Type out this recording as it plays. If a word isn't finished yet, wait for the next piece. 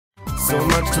so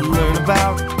much to learn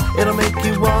about. It'll make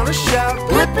you wanna shout,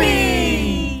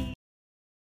 Blippi!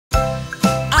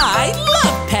 I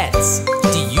love pets!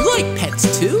 Do you like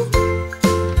pets too?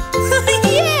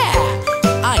 Yeah!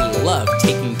 I love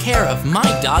taking care of my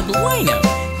dog Lino,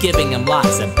 giving him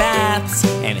lots of baths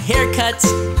and haircuts,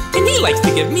 and he likes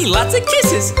to give me lots of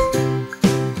kisses.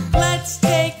 Let's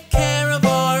take care of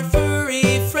our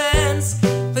furry friends.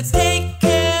 Let's take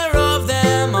care of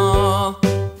them all.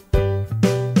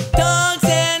 Dogs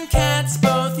and cats,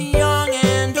 both young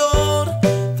and old,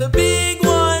 the big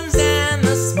ones and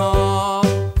the small.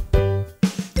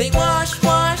 They wash,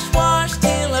 wash, wash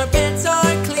till our pets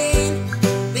are clean.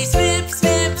 They snip,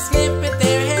 snip, snip at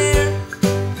their hair.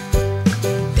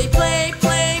 They play,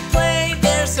 play, play,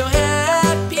 they're so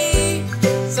happy.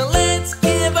 So let's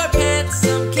give our pets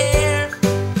some care.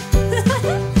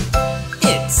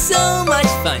 It's so much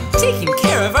fun taking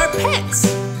care of our pets.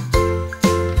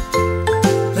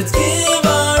 Let's give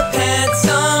our pets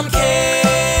some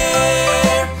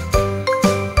care.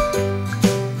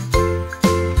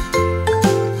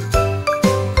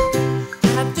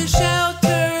 At the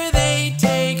shelter they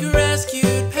take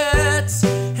rescued pets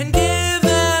and give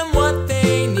them what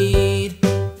they need.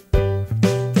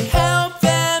 They help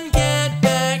them get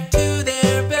back to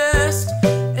their best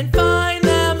and find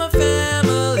them a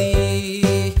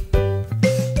family.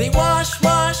 They wash,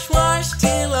 wash, wash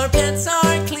till our pets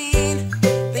are clean.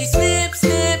 They snip,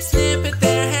 snip, snip at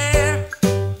their hair.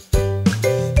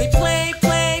 They play,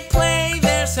 play, play,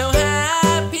 they're so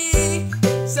happy.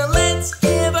 So let's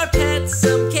give our pets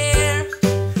some care.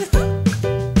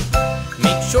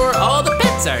 Make sure all the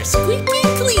pets are squeaky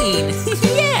clean.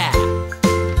 Yeah!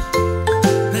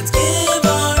 Let's give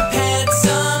our pets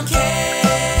some care.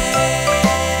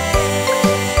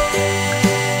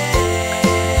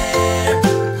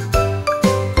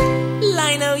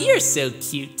 Lino, you're so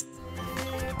cute.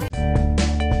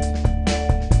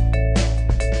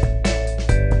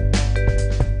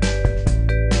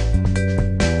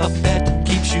 A pet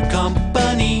keeps you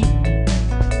company.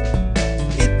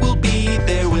 It will be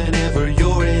there whenever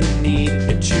you're in need.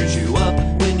 It cheers you up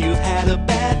when you've had a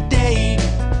bad day.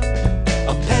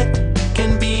 A pet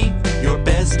can be your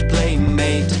best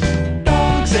playmate.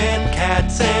 Dogs and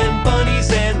cats and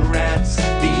bunnies and rats,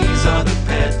 these are the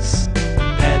pets.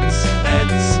 Pets,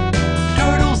 pets.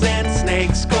 Turtles and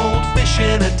snakes, goldfish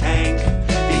in a tank,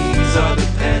 these are the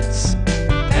pets.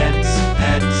 Pets,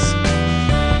 pets.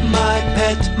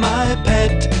 My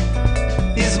pet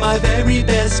is my very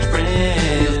best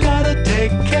friend. You've gotta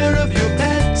take care of your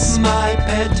pets. My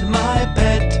pet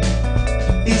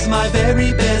is my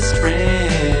very best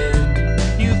friend.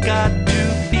 You've got to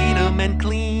feed 'em and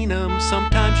clean 'em.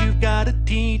 Sometimes you've gotta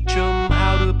teach 'em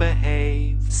how to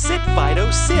behave. Sit,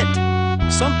 Fido, sit.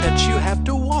 Some pets you have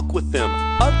to walk with them.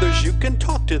 Others you can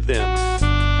talk to them.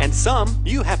 And some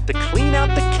you have to clean out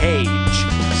the cage.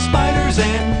 Spiders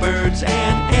and birds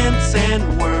and ants and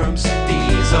worms,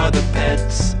 these are the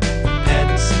pets.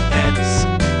 Pets, pets.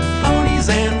 Ponies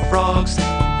and frogs,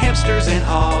 hamsters and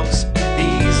hogs,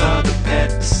 these are the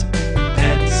pets.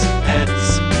 Pets,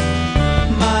 pets.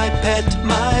 My pet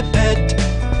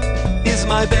is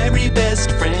my very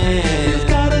best friend. You've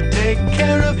gotta take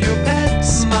care of your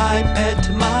pets. My pet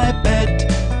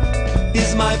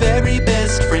is my very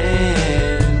best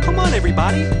friend. Come on,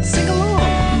 everybody, sing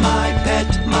along. My pet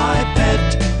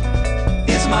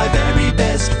is my very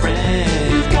best friend.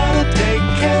 You've gotta take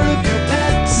care of your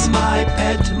pets. My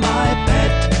pet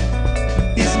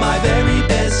is my very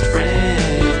best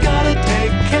friend. You've gotta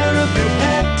take care of your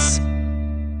pets.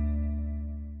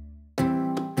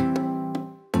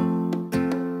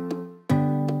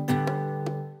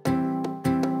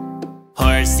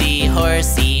 Horsey,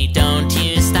 horsey, don't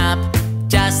you stop.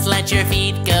 Just let your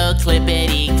feet go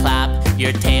clippity-clop.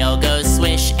 Your tail goes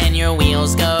swish and your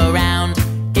wheels go round.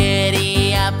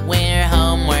 Giddy up, we're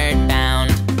homeward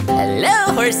bound.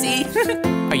 Hello, horsey.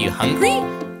 Are you hungry?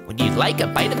 Would you like a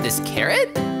bite of this carrot?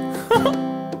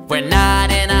 We're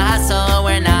not in a hustle,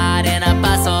 we're not in a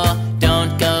bustle.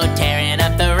 Don't go tearing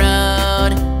up the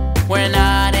road. We're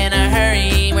not in a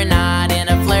hurry, we're not in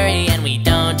a flurry, and we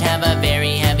don't have a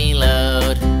very heavy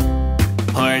load.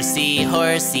 Horsey,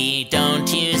 horsey, don't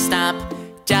you stop.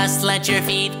 Just let your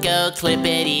feet go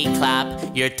clippity-clop.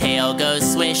 Your tail goes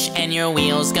swish and your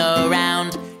wheels go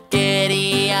round.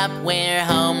 Giddy up, we're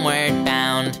homeward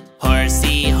bound.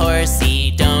 Horsey,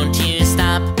 horsey, don't you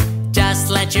stop. Just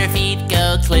let your feet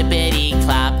go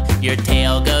clippity-clop. Your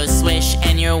tail goes swish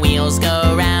and your wheels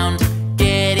go round.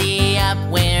 Giddy up,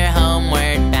 we're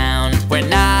homeward bound. We're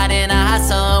not in a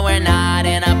hustle, we're not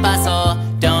in a bustle.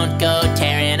 Don't go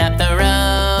tearing up the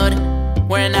road.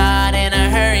 We're not in a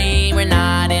hurry, we're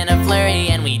not in a flurry,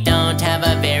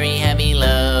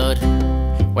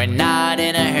 We're not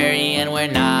in a hurry and we're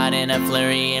not in a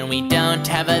flurry, and we don't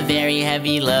have a very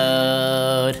heavy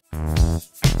load.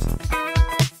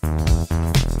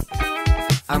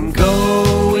 I'm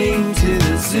going to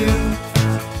the zoo.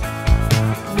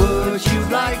 Would you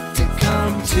like to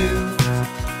come too?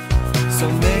 So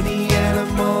many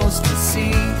animals to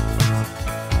see,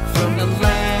 from the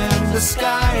land, the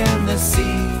sky and the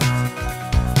sea.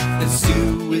 The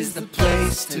zoo is the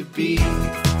place to be.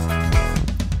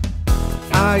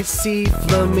 I see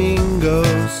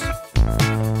flamingos.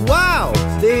 Wow,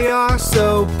 they are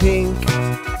so pink.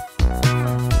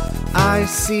 I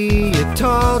see a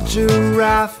tall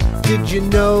giraffe. Did you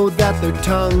know that their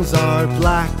tongues are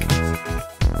black?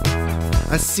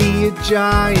 I see a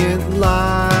giant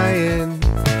lion.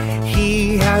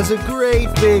 He has a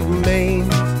great big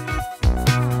mane.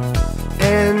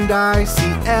 And I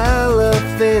see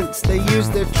elephants. They use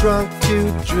their trunk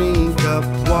to drink up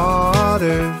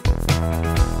water.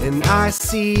 And I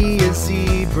see a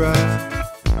zebra.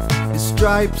 His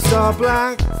stripes are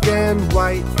black and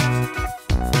white.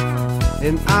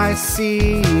 And I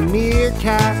see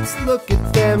meerkats. Look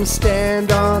at them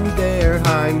stand on their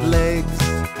hind legs.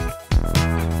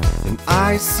 And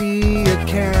I see a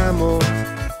camel.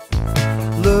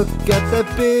 Look at the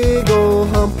big old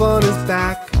hump on his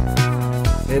back.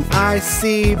 And I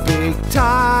see big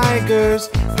tigers.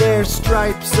 Their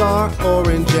stripes are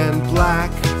orange and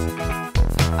black.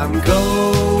 I'm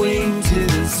going to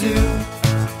the zoo.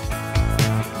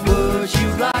 Would you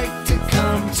like to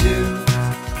come too?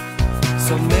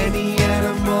 So many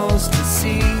animals to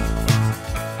see,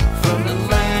 from the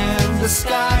land, the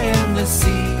sky and the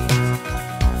sea.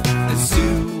 The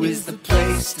zoo is the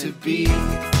place to be.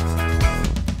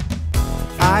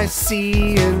 I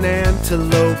see an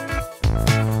antelope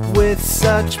with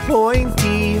such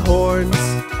pointy horns.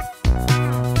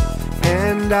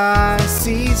 And I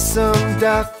see some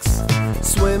ducks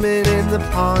swimming in the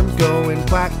pond going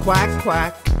quack, quack,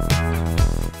 quack.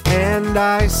 And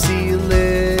I see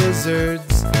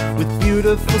lizards with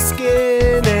beautiful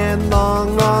skin and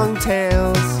long, long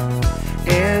tails.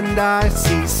 And I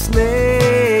see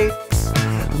snakes.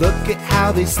 Look at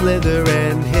how they slither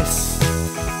and hiss.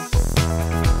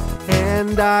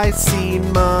 And I see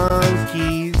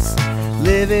monkeys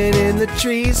living in the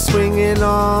trees, swinging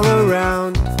all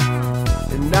around.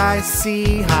 And I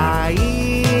see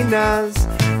hyenas.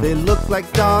 They look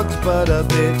like dogs but a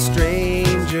bit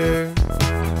stranger.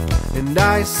 And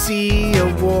I see a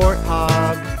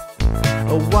warthog,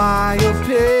 a wild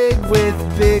pig with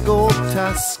big old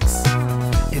tusks.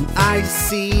 And I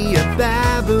see a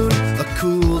baboon, a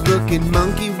cool looking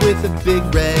monkey with a big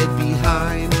red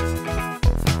behind.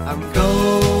 I'm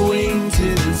going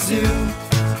to the zoo.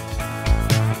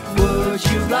 Would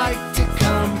you like to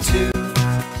come too?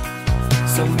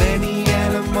 So many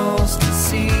animals to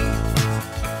see,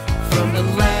 from the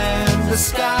land, the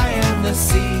sky and the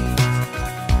sea.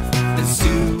 The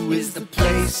zoo is the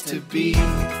place to be.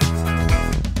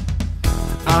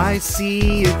 I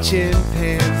see a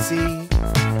chimpanzee.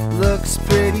 Looks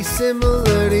pretty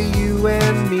similar to you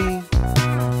and me.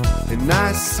 And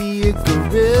I see a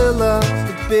gorilla,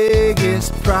 the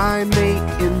biggest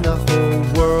primate in the whole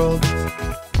world.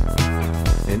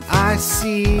 And I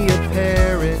see a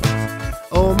parrot.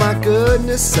 Oh my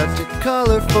goodness, such a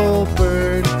colorful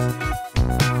bird.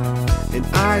 And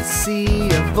I see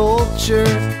a vulture,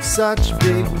 such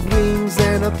big wings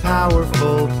and a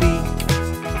powerful beak.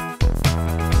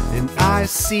 And I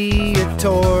see a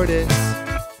tortoise,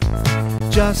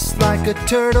 just like a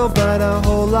turtle but a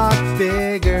whole lot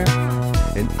bigger.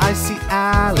 And I see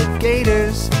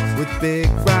alligators with big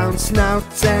round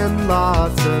snouts and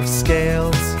lots of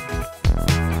scales.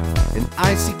 And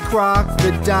I see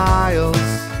crocodiles,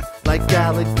 like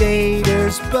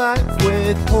alligators but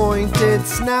with pointed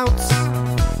snouts.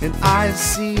 And I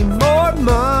see more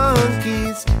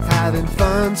monkeys having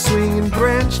fun swinging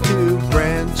branch to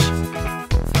branch.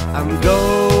 I'm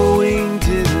going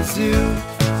to the zoo.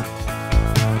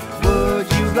 Would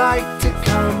you like to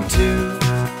come too?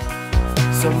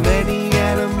 So many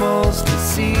animals to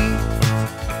see,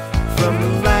 from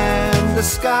the land, the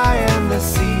sky and the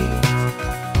sea.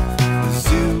 The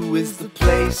zoo is the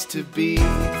place to be.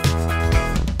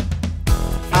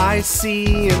 I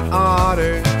see an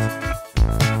otter.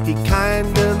 He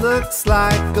kinda looks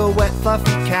like a wet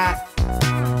fluffy cat.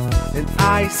 And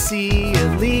I see a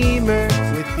lemur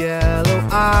with yellow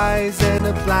eyes and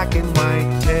a black and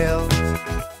white tail.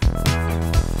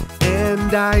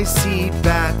 And I see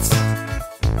bats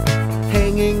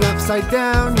hanging upside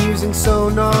down using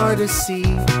sonar to see.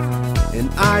 And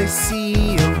I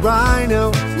see a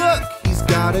rhino. Look, he's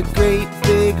got a great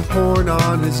big horn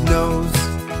on his nose.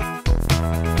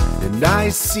 And I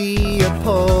see a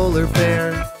polar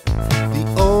bear, the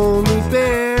only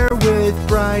bear with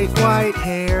bright white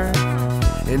hair.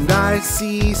 And I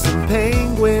see some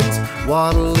penguins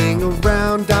waddling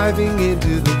around, diving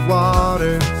into the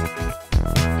water.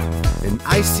 And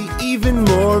I see even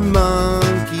more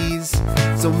monkeys,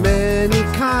 so many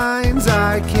kinds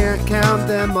I can't count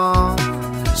them all.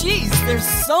 Geez, there's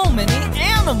so many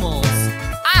animals!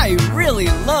 I really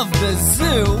love the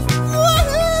zoo!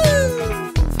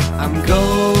 Woohoo! I'm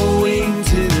going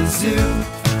to the zoo.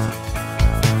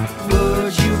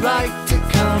 Would you like to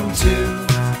come too?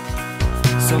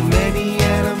 So many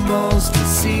animals to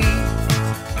see,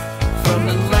 from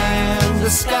the land, the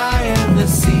sky, and the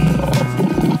sea.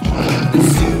 The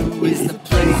zoo is the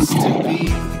place to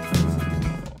be.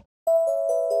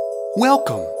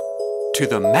 Welcome to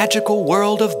the magical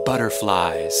world of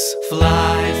butterflies.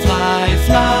 Fly, fly,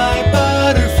 fly,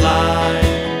 butterfly.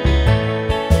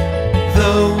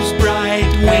 Those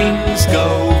bright wings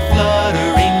go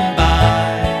fluttering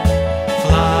by.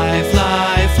 Fly,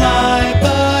 fly, fly,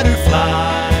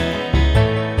 butterfly.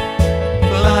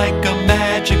 Like a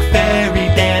magic fairy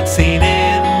dancing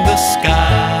in the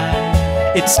sky.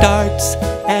 It starts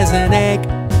as an egg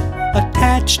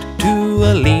attached to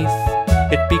a leaf.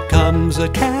 It becomes a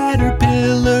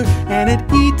caterpillar and it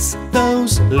eats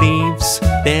those leaves.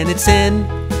 Then it's in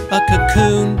a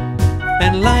cocoon,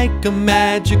 and like a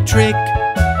magic trick,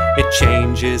 it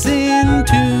changes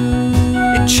into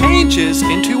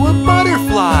a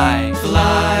butterfly.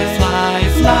 Fly, fly,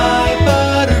 fly,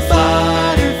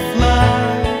 butterfly,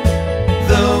 butterfly.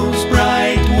 Those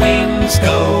bright wings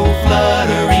go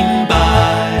fluttering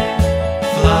by.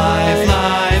 Fly,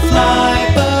 fly, fly,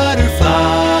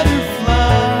 butterfly,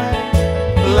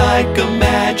 butterfly. Like a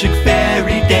magic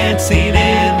fairy dancing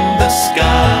in the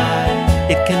sky.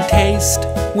 It can taste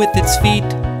with its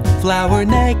feet. Flower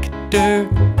nectar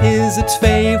is its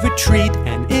favorite treat.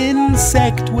 An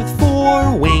insect with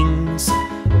 4 wings,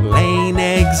 laying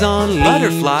eggs on leaves.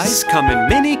 Butterflies come in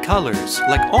many colors,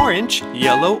 like orange,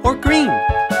 yellow, or green.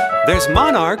 There's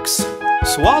monarchs,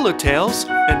 swallowtails,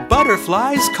 and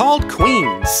butterflies called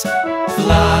queens.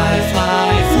 Fly,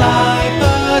 fly, fly,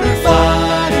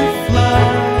 butterfly, butterfly.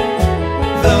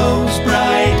 Those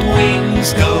bright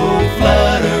wings go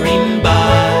fluttering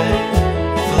by.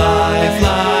 Fly,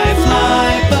 fly, fly,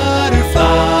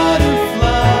 butterfly,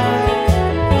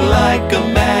 butterfly. Like a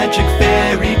magic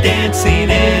fairy dancing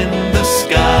in the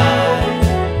sky.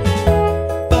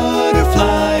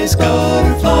 Butterflies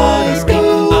go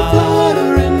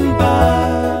fluttering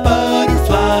by.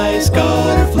 Butterflies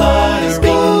go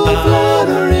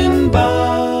fluttering by.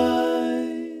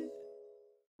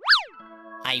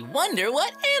 I wonder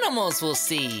what animals we'll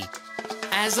see.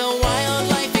 As a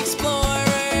wildlife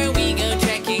explorer, we go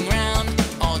trekking round.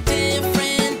 All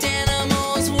different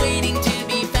animals waiting to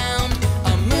be found.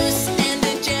 A moose and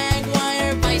a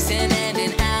jaguar, bison and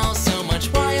an owl. So much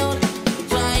wild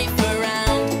life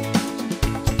around.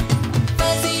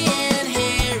 Fuzzy and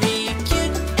hairy,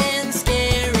 cute and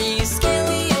scary,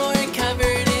 scaly or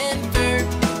covered in fur.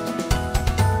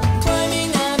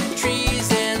 Climbing up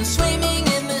trees and swimming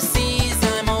in the seas.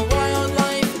 I'm a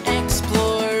wildlife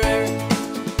explorer.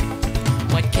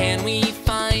 What can we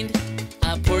find?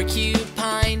 A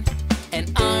porcupine, an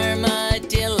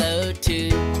armadillo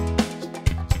too,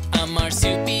 a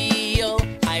marsupial.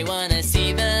 I wanna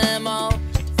see them all,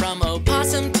 from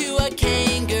opossum to a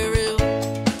kangaroo.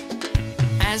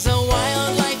 As a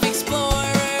wildlife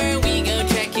explorer, we go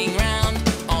trekking round.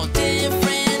 All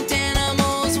different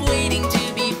animals waiting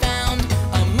to be found.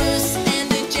 A moose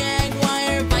and a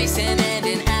jaguar, bison and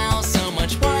an owl. So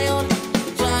much wild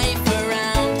life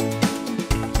around.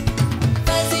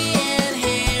 Fuzzy and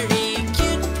hairy,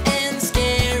 cute and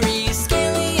scary,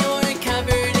 scaly or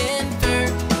covered in fur.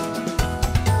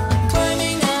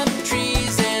 Climbing up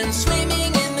trees and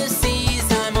swimming in the seas.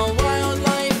 I'm a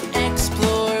wildlife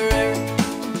explorer.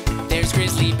 There's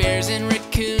grizzly bears and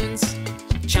raccoons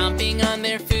chomping on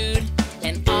their food,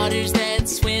 and otters that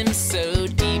swim so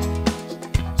deep.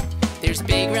 There's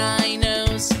big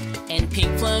rhinos and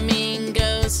pink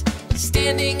flamingos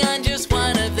standing on just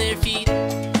one of their feet.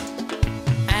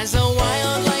 As a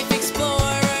wildlife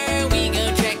explorer, we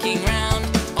go trekking round.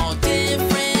 All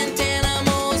different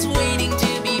animals waiting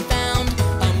to be found.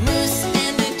 A moose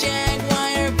and a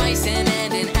jaguar, bison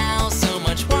and an owl. So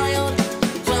much wild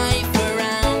life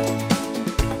around.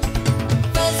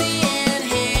 Fuzzy and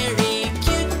hairy,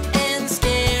 cute and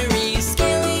scary,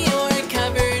 scaly or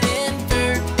covered in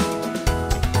fur.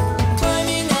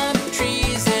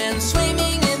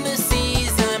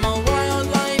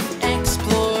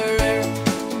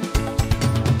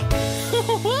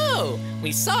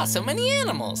 we saw so many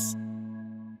animals.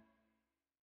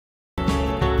 The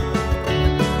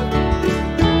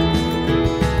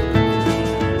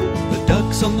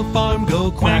ducks on the farm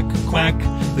go quack, quack.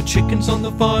 The chickens on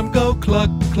the farm go cluck,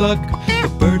 cluck.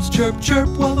 The birds chirp, chirp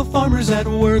while the farmer's at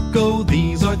work. Oh,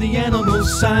 these are the animal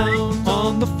sounds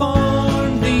on the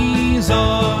farm. These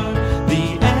are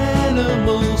the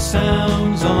animal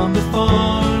sounds on the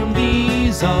farm.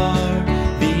 These are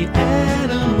the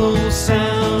animal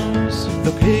sounds.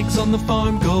 The pigs on the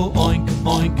farm go oink,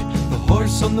 oink. The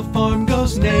horse on the farm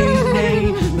goes neigh,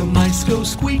 neigh. The mice go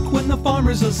squeak when the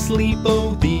farmer's asleep.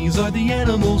 Oh, these are the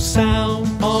animal sounds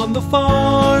on the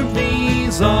farm.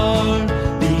 These are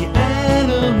the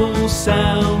animal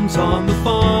sounds on the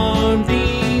farm.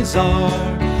 These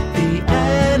are the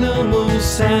animal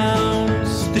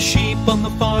sounds. The sheep on the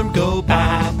farm go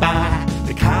baa, baa.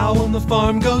 The cow on the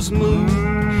farm goes moo.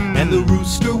 And the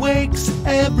rooster wakes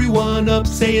everyone up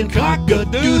saying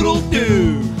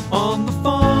cock-a-doodle-doo. On the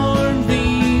farm,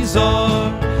 these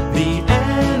are the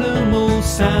animal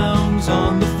sounds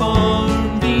on the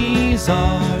farm. These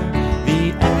are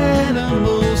the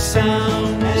animal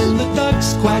sounds. And the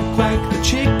ducks quack, quack, the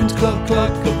chickens cluck,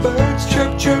 cluck. The birds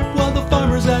chirp, chirp while the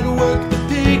farmer's at work. The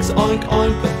pigs oink,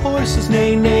 oink, the horses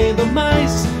neigh, neigh. The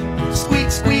mice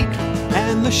squeak, squeak,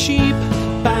 and the sheep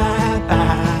baa,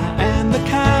 baa. And the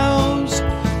cows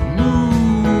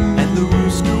moo. And the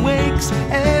rooster wakes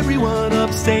everyone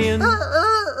up saying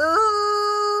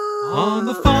on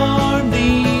the farm,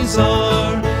 these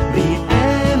are the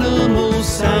animal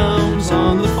sounds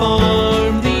on the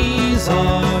farm. These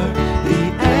are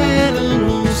the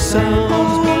animal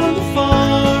sounds on the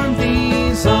farm.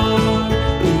 These are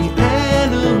the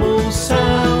animal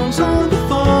sounds on the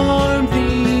farm.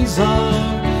 These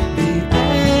are the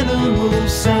animal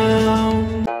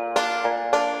sounds.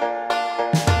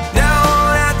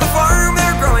 Down at the farm,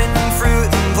 they're growing fruit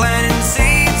and planting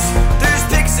seeds. There's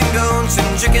pigs and goats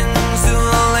and chickens who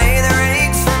lay their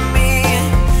eggs for me.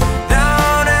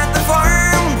 Down at the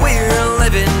farm, we're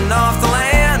living off the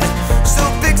land. So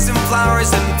pick some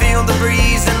flowers and feel the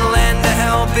breeze and lend a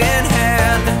helping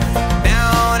hand.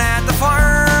 Down at the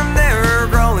farm, they're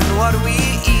growing what we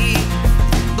eat.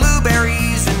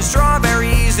 Blueberries and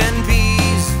strawberries and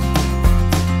peas.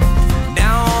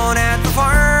 Down at the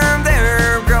farm,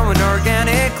 they're growing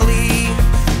organically.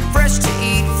 Fresh to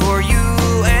eat for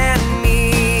you and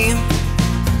me.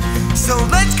 So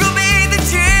let's go make the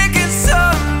chickens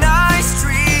some nice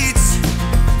treats.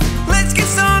 Let's give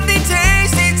something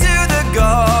tasty to the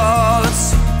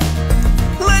goats.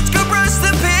 Let's go brush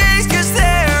the pigs 'cause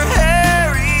they're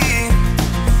hairy.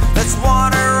 Let's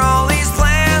water all these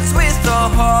plants with the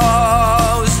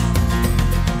hose.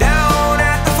 Down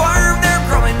at the farm, they're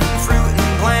growing fruit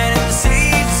and planting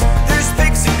seeds. There's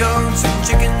pigs and goats and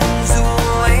chickens who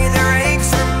lay their eggs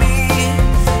for me.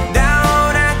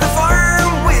 Down at the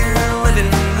farm, we're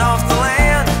living off the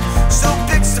land. So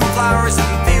pick some flowers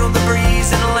and feel the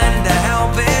breeze and lend a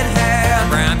helping hand.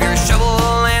 Grab your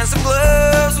shovel and some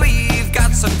gloves, we've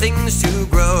got some things to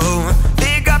grow.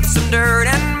 Dig up some dirt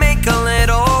and make a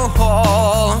little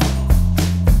hole.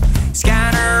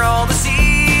 Scatter all the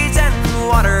seeds and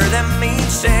water them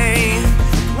each day.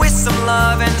 With some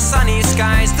love and sunny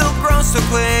skies, they'll grow so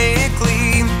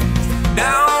quickly.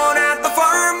 Down at the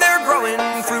farm, they're growing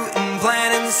fruit and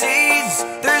planting seeds.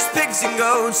 There's pigs and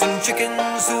goats and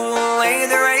chickens who lay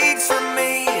their eggs for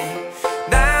me.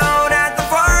 Down at the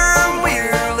farm,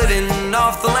 we're living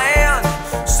off the land.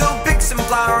 So pick some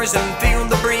flowers and feel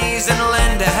the breeze and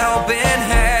lend a helping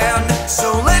hand. So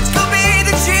let's go be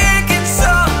the chickens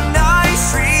some nice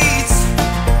treats.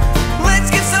 Let's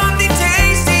give something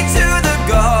tasty to the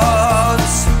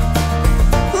goats.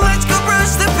 Let's go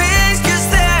brush the pigs 'cause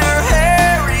they're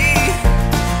hairy.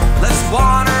 Let's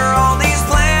water all these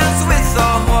plants with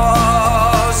the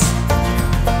hose.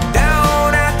 Down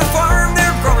at the farm,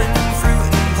 they're growing fruit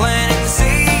and planting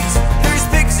seeds. There's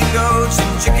pigs and goats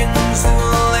and chickens who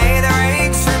lay their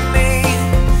eggs for me.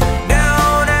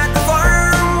 Down at the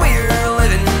farm, we're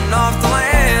living off the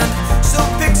land. So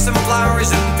pick some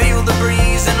flowers and feel the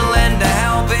breeze and lend a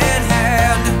helping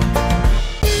hand.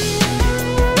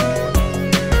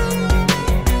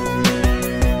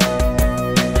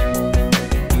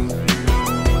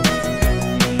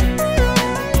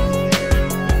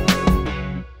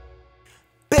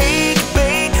 Bake,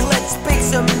 bake, let's bake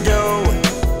some dough.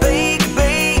 Bake,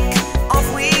 bake, off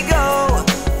we go.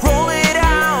 Roll it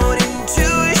out into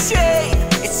a shape.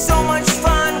 It's so much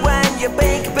fun when you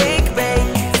bake, bake,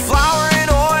 bake. Flour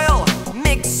and oil,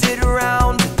 mix it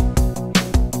around.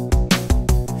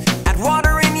 Add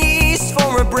water and yeast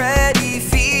for a bready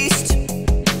feast.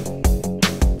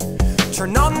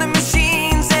 Turn on the machine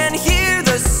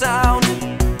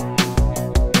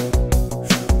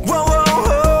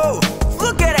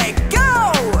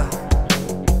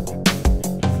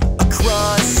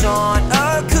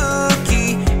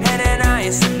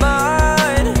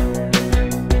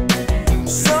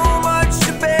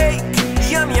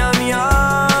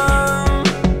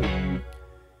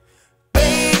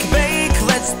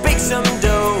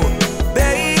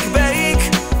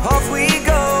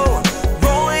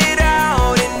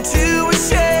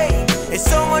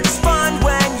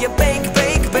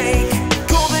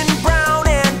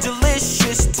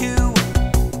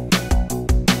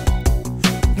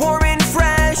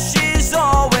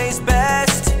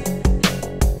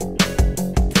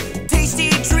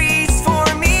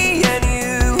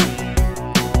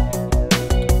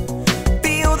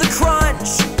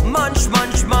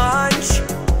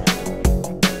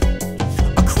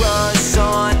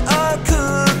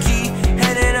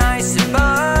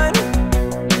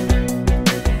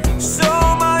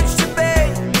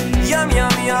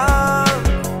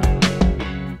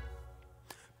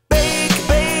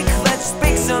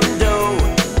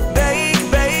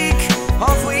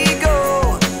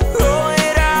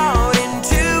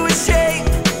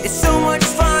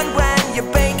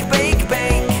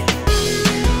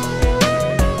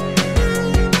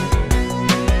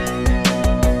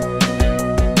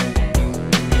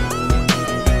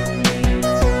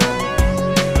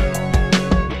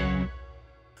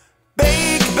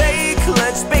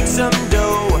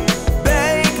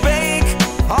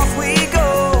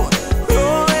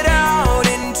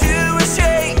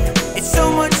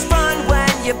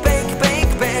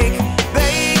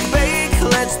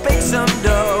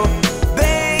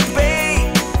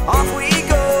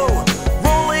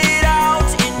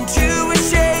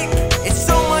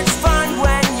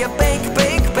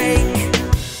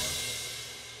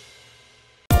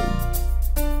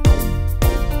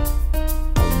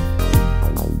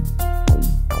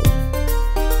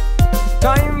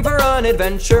fun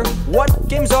adventure. What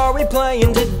games are we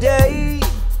playing today?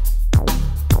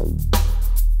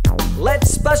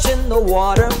 Let's splash in the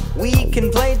water. We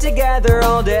can play together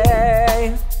all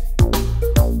day.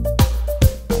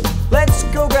 Let's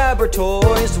go grab our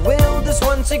toys. Will this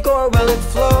one sink or will it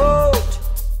float?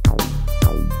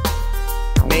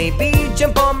 Maybe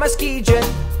jump on my ski jet,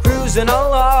 cruising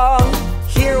along.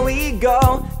 Here we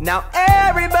go. Now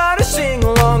everybody sing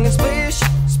along and splish,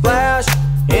 splash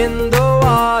in the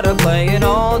water, playing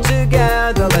all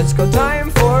together. Let's go,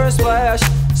 time for a splash.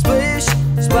 Splish,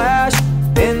 splash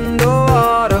in the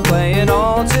water, playing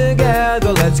all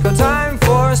together. Let's go, time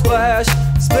for a splash.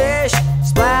 Splish,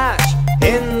 splash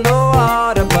in the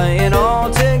water, playing all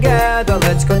together.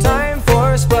 Let's go, time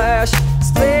for a splash.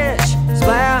 Splish,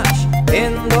 splash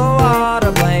in the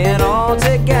water, playing all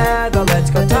together. Let's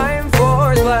go, time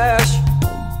for a splash.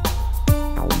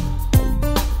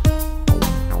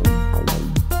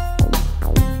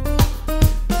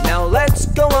 Now let's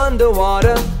go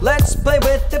underwater. Let's play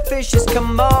with the fishes,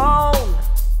 come on.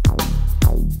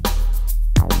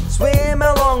 Swim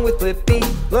along with Blippi,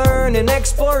 learn and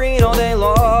exploring all day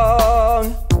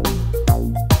long.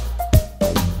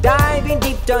 Diving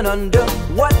deep down under,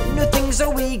 what new things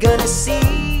are we gonna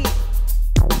see?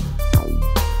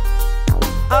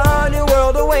 A new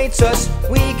world awaits us,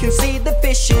 we can see the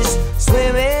fishes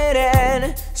swimming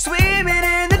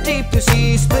in the deep blue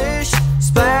sea. Splish,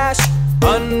 splash,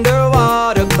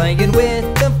 underwater, playing with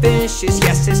the fishes.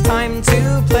 Yes, it's time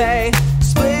to play.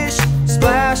 Splish,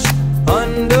 splash,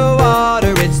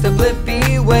 underwater, it's the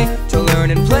Blippi way to learn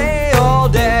and play all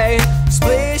day.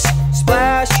 Splish,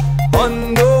 splash,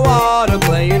 underwater,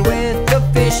 playing with the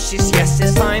fishes. Yes,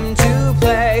 it's time to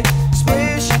play.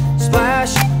 Splish,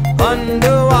 splash,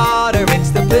 underwater, it's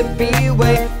the Blippi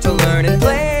way to learn and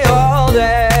play all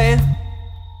day.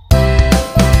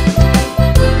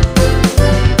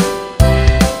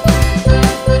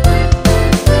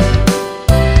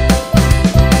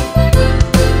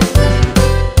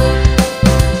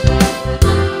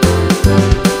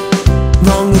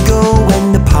 Long ago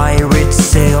when the pirates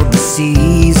sailed the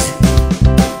seas,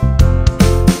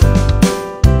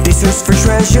 they searched for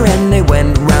treasure and they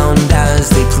went round as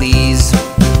they please.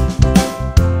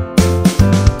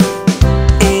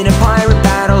 In a pirate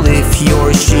battle, if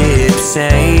your ship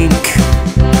sank,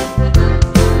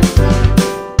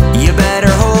 you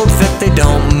better hope that they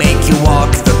don't make you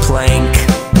walk the plank.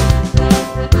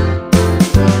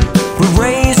 We're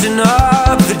raising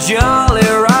up the Jolly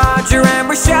Roger and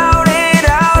we're shouting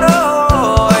out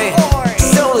ahoy!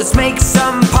 So let's make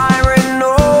some pirate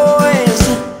noise.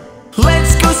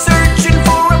 Let's go searching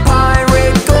for a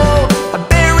pirate gold, a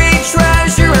buried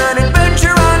treasure, an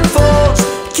adventure unfolds.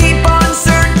 Keep on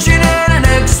searching and an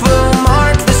X will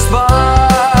mark the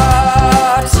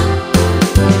spot.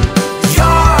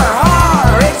 Yar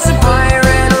har, it's a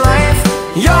pirate life.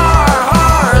 Yar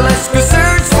har, let's go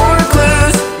search for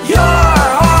clues. Yar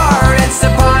har, it's a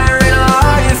pirate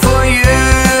life for you.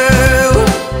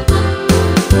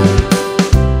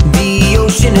 The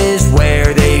ocean is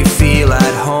where they feel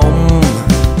at home,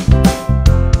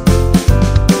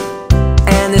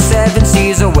 and the seven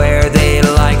seas are where they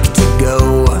like to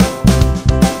go.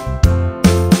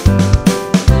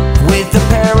 With a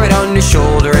parrot on your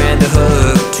shoulder and a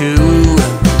hook too,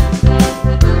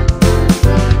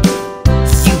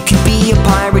 you could be a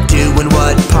pirate doing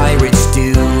what pirates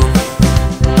do.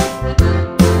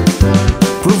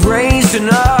 We're raising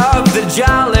up the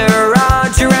Jolly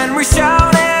Roger and we're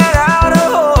shouting out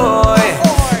ahoy!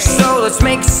 So let's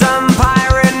make some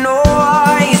pirate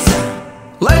noise.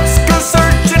 Let's go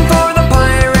searching for the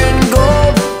pirate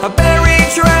gold, a buried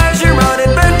treasure, an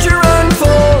adventure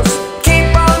unfolds.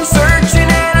 Keep on searching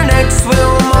and an X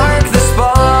will mark the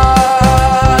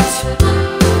spot.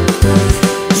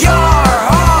 Yar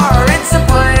har, it's a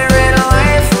pirate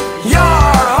life.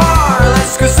 Yar har,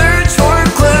 let's go search for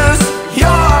clues.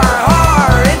 Yar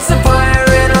har, it's a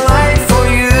pirate life for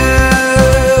you.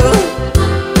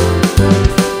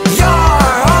 Yar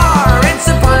har, it's a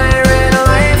pirate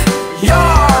life.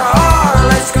 Yar har,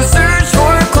 let's go search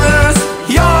for clues.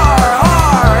 Yar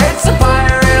har, it's a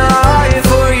pirate life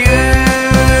for you.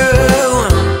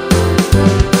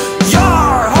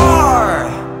 Yar har.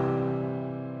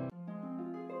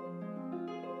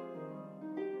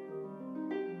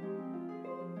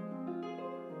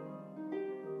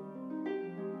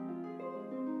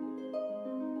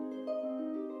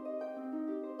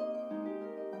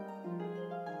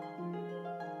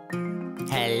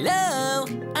 Hello,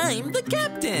 I'm the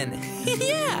captain.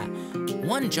 Yeah.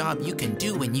 one job you can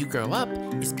do when you grow up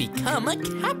is become a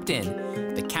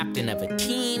captain. The captain of a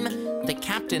team, the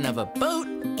captain of a boat,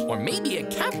 or maybe a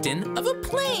captain of a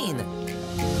plane.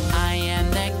 I am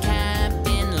the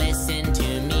captain, listen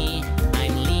to me.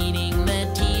 I'm leading the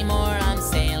team or I'm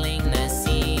sailing the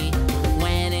sea.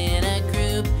 When in a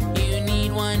group you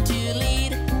need one to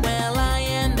lead, well, I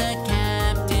am the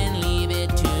captain, leave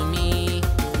it to me.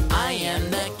 I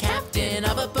am the captain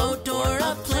of a boat or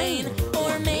a plane,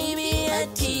 or maybe a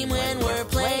team when we're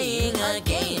playing a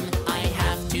game. I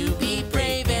have to be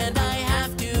brave and I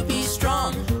have to be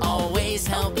strong, always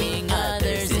helping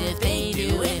others if they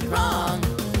do it wrong.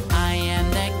 I am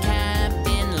the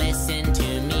captain, listen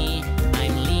to me.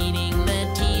 I'm leading the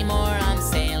team or I'm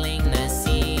sailing the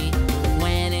sea.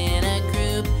 When in a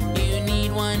group you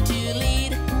need one to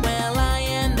lead, well, I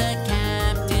am the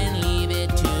captain, leave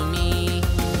it to me.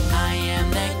 I am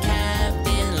the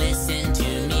captain, listen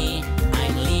to me.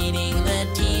 I'm leading the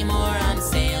team or I'm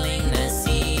sailing the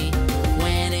sea.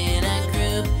 When in a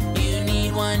group you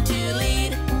need one to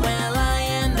lead, well, I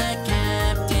am the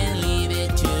captain, leave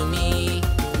it to me.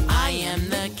 I am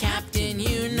the captain,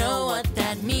 you know what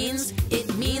that means.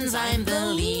 It means I'm the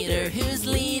leader who's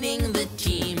leading the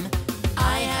team.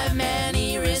 I have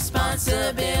many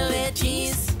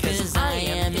responsibilities, 'cause I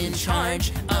am in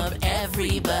charge of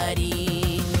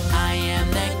everybody. I am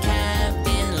the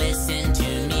captain, listen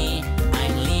to me.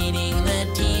 I'm leading the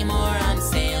team or I'm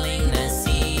sailing the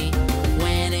sea.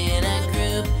 When in a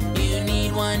group you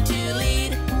need one to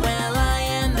lead, well, I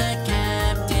am the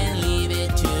captain, leave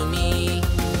it to me.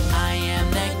 I am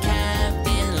the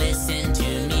captain, listen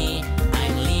to me.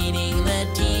 I'm leading the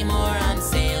team or I'm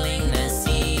sailing the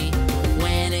sea.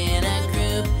 When in a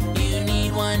group you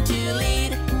need one to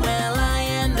lead, well, I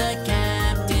am the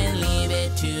captain, leave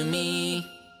it to me.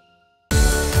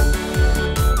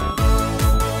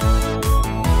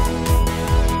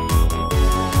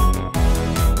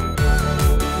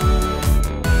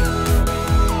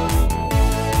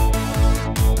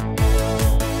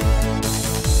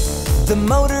 The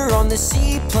motor on the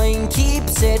seaplane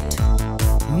keeps it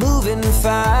moving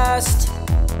fast.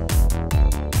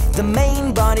 The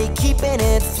main body keeping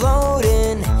it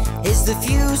floating is the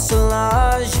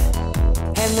fuselage.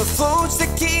 And the floats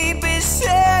that keep it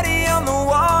steady on the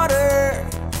water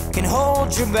can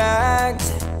hold your bags.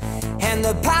 And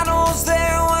the paddles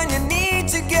there when you need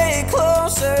to get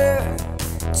closer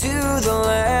to the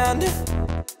land.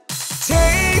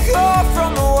 Take off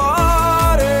from the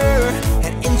water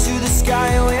and into the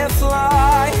sky we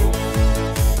fly,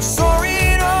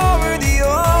 soaring over the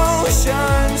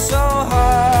ocean so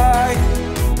high.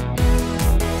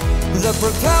 The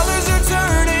propellers are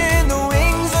turning, the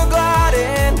wings are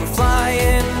gliding. We're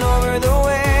flying over the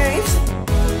waves.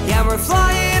 Yeah, we're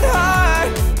flying high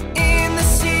in the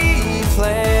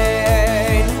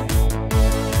seaplane.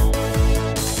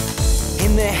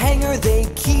 In the hangar they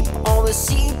keep all the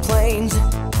seaplanes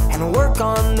and work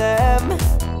on them.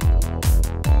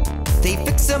 They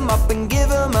fix them up and give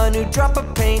them a new drop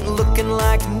of paint, looking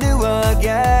like new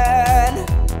again.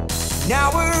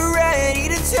 Now we're ready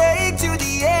to take to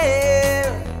the air,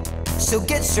 so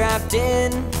get strapped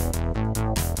in.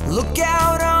 Look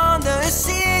out on the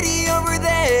city over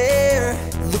there,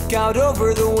 look out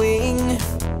over the wing.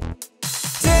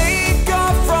 Take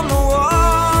off from the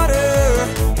water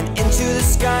and into the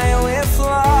sky we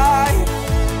fly,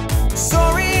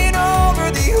 soaring over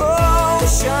the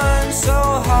ocean so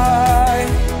high.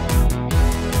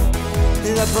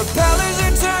 The propellers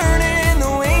are turning,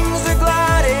 the wings are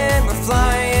gliding. We're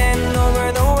flying over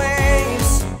the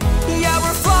waves. Yeah,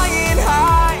 we're flying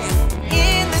high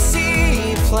in the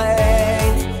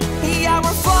seaplane. Yeah,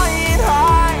 we're flying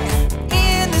high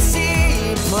in the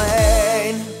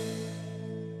seaplane.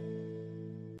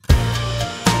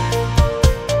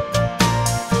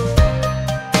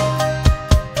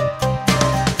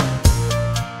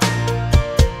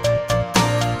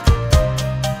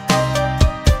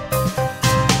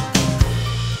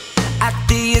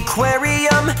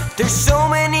 Aquarium, there's so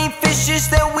many fishes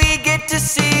that we get to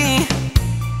see.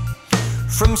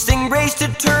 From stingrays to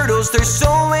turtles, there's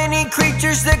so many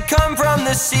creatures that come from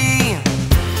the sea.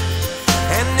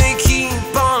 And they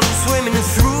keep on swimming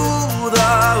through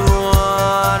the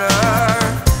water.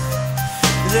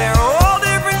 They're all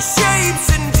different shapes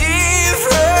and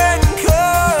different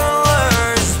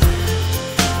colors.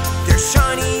 They're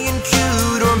shiny and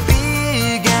cute or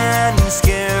big and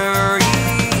scary.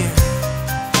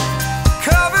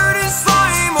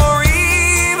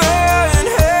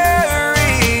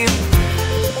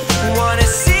 Wanna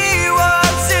see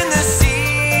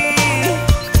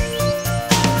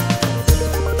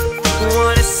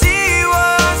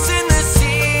what's in the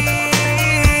sea?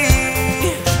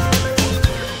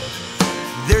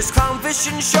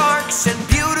 starfish and sharks, and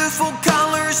beautiful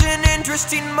colors and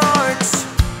interesting marks.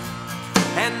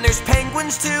 And there's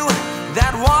penguins too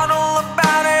that waddle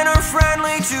about and are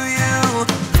friendly to you.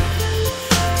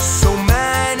 So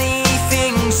many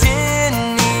things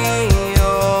in the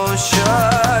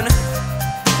ocean.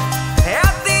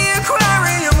 At the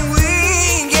aquarium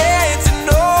we get to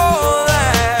know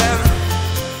them.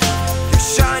 They're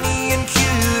shiny and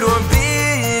cute or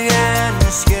big and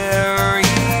scary,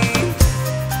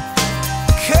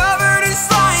 covered in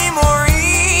slime or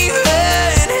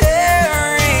even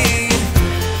hairy.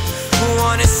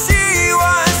 Wanna see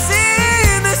what's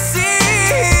in the sea.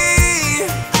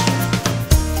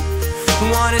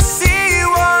 Wanna see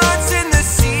what's in the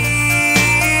sea.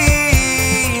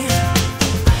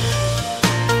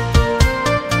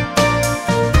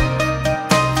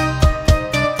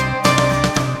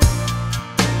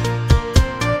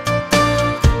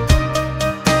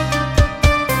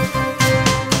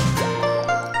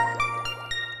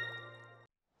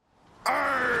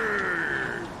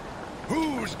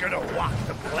 Who's gonna walk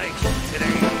the plank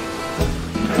today?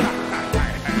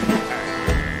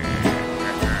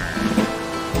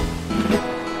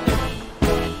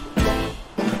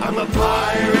 I'm a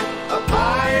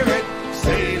pirate,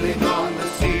 sailing on the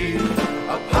sea.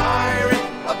 A pirate,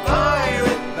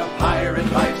 the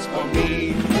pirate life's for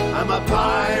me. I'm a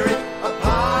pirate,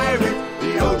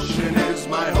 the ocean is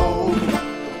my home.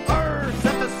 Arr,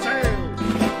 set the sail!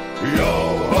 Yo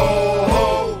ho ho!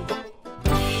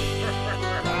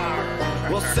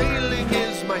 Well, sailing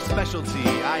is my specialty.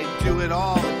 I do it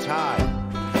all the time.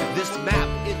 This map,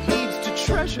 it leads to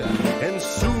treasure, and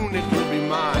soon it will be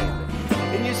mine.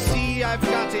 And you see, I've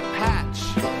got a patch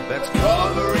that's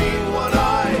covering one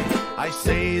eye. I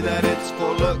say that it's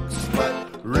for looks, but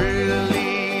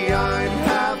really I'm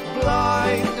half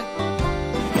blind.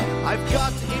 I've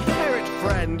got a parrot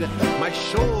friend, my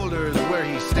shoulder's where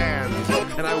he stands,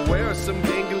 and I wear some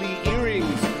dangly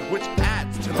earrings, which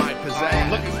adds to my pizzazz.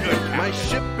 Looking good, My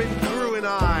ship and crew and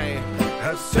I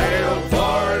have sailed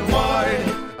far and wide.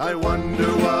 I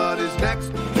wonder what is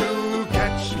next to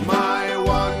catch my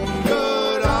one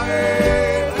good eye.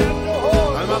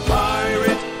 I'm a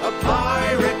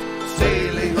pirate,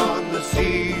 sailing on the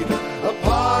sea. A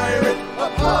pirate,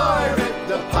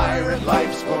 the pirate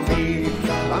life's for me.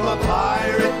 I'm a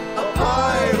pirate,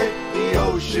 the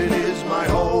ocean is my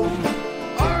home.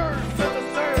 Arr, set the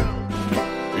sail!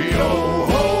 Yo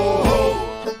ho ho!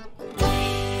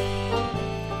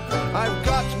 I've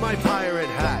got my pirate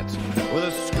hat with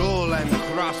a skull and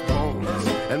crossbones,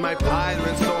 and my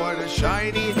pirate sword is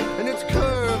shiny and it's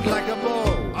curved like a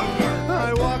bow.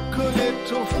 I walk a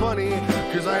little funny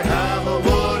 'cause I have a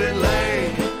wooden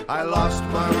leg. I lost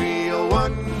my real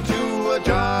one to a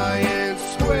giant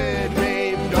squid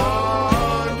named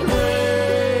Andre.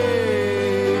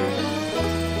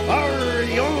 Arr,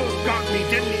 you almost got me,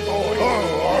 didn't you, boy?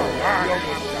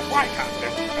 Why can't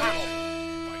this battle?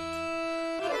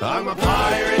 I'm a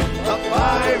pirate,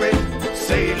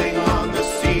 sailing on the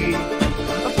sea.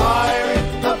 A pirate,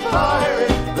 the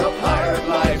pirate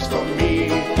life's for me.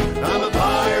 I'm a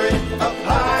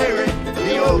pirate,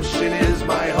 the ocean is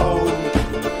my home.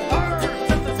 Arr,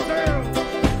 set the sail!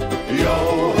 Yo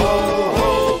ho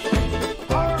ho,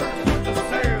 Arr, set the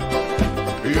sail!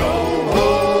 yo ho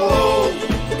ho,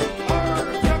 Arr,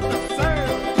 set the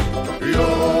sail! yo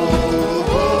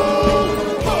ho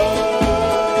ho.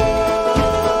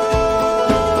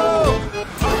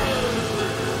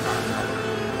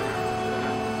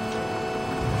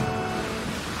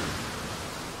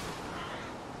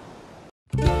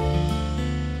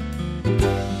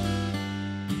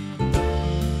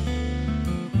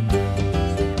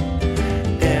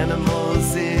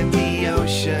 Animals in the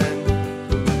ocean,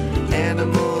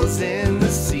 animals in the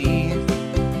sea,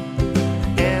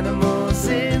 animals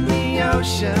in the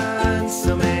ocean,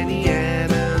 so many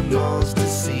animals to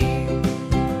see.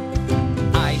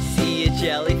 I see a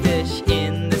jellyfish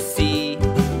in the sea.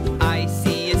 I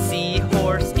see a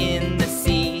seahorse in the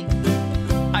sea.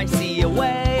 I see a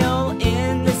whale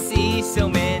in the sea. So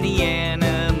many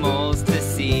animals to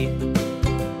see.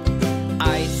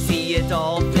 I see a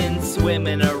dolphin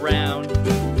swimming around.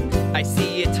 I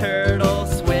see a turtle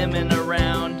swimming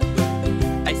around.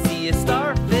 I see a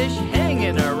starfish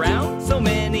hanging around. So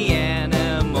many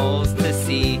animals to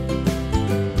see.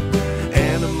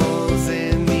 Animals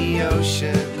in the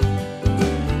ocean,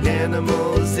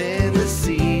 animals in the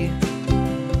sea,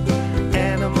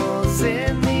 animals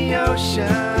in the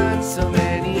ocean, so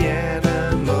many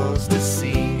animals to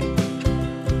see.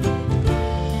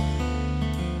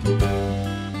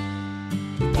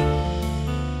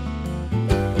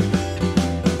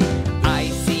 I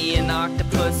see an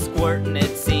octopus squirting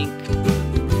its ink.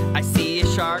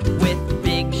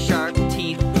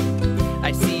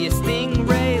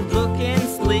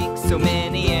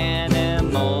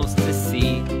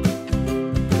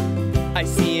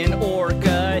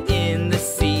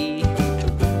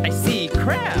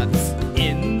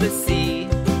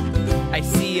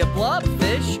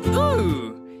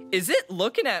 Is it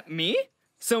looking at me?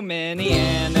 So many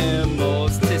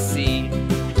animals to see.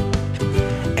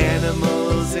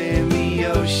 Animals in the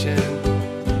ocean,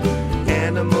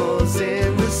 animals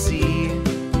in the sea,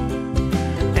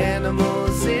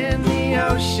 animals in the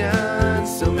ocean,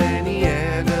 so many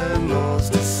animals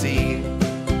to see.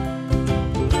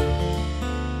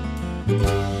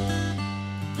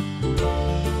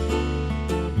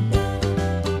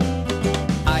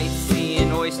 I see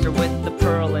an oyster with the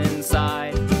pearl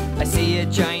inside. I see a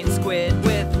giant squid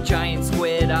with giant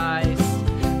squid eyes.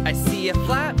 I see a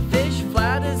flatfish,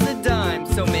 flat as a dime,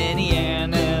 so many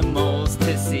animals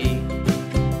to see.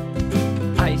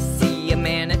 I see a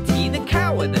manatee, the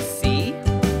cow of the sea.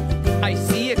 I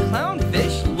see a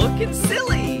clownfish looking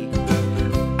silly.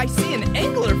 I see an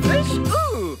anglerfish,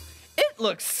 ooh, it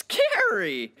looks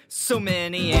scary. So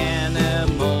many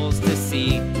animals to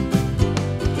see.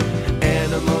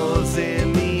 Animals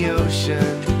in the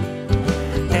ocean,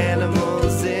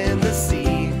 animals in the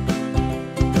sea,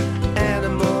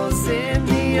 animals in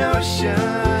the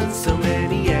ocean, so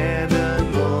many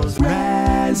animals.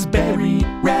 Raspberry,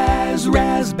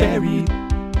 raspberry,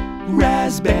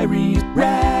 raspberries,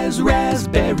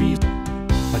 raspberries.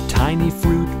 A tiny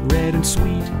fruit, red and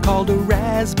sweet, called a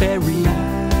raspberry.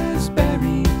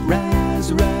 Raspberry,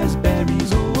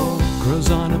 raspberries. Oh, grows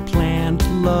on a plant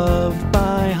loved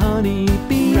by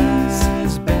honeybees.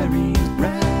 Raspberries,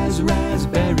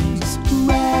 raspberries,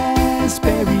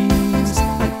 raspberries.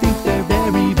 I think they're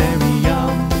very, very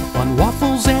yum. On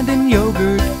waffles and in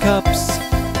yogurt cups.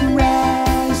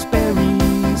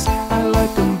 Raspberries, I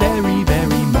like them very,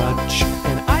 very much,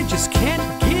 and I just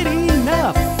can't get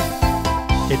enough.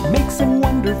 It makes a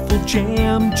wonderful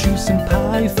jam, juice and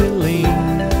pie filling.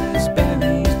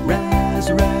 Raspberries,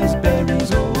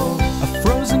 raspberries, oh, a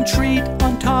frozen treat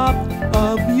on top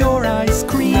of your ice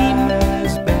cream.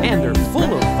 And they're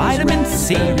full of vitamin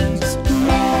C. Raspberries,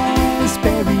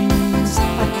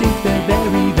 I think they're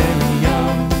very, very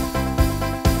yum.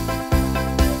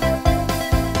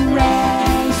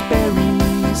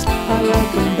 Raspberries, I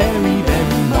like them very,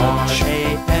 very much.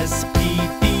 R-A-S-P-B-E-R-R-Y.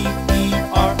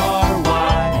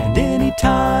 And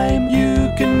anytime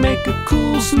you can make a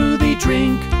cool smoothie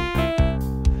drink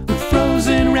with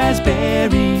frozen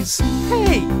raspberries.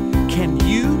 Hey, can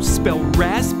you spell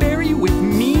raspberry with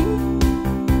me?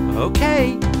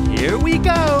 Okay, here we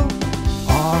go.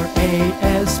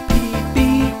 R-A-S-P-B-E-R-R-Y.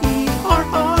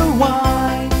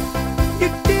 You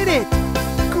did it!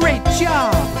 Great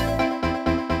job!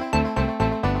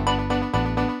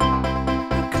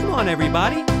 Now, come on,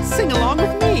 everybody, sing along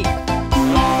with me.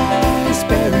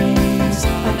 Raspberries,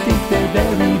 I think they're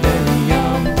very, very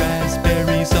yum.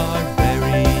 Raspberries are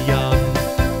very yum.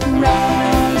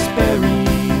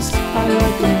 Raspberries, I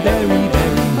like them very,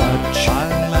 very much. I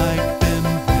like them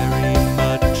very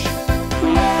much.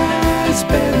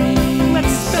 Raspberries.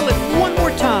 Let's spell it one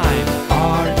more time.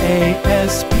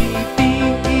 R-A-S-P-B-E-R-R-Y.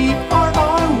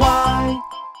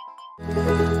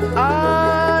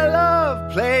 I love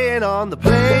playing on the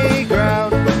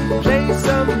playground, play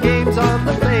some games on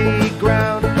the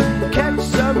playground, catch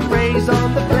some rays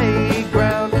on the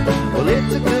playground. Well,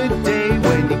 it's a good day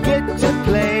when you get to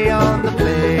play on the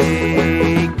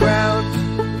playground.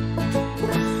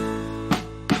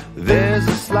 There's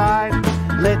a slide,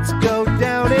 let's go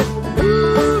down it.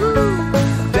 Woo!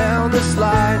 Down the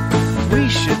slide, we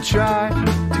should try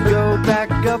to go back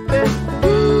up it.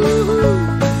 Woo!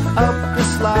 Up the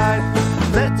slide,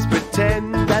 let's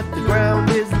pretend that the ground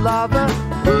is lava.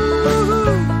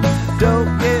 Woo!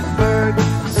 Don't get burned,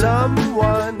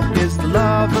 someone is the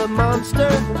lava monster.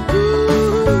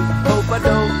 Woo! Hope I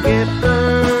don't get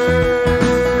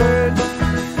burned.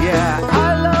 Yeah,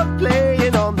 I love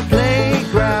playing on the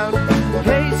playground,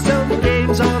 play some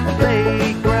games on the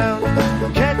playground,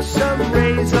 catch some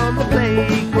rays on the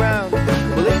playground.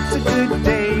 Well, it's a good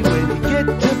day when you get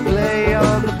to play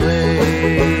on the playground.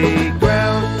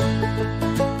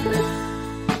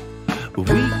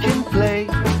 We can play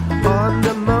on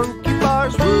the monkey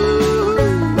bars,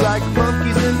 woo, like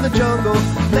monkeys in the jungle.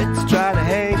 Let's try to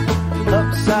hang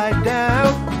upside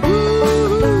down,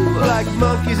 woo, like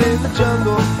monkeys in the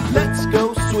jungle. Let's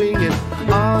go swinging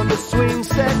on the swing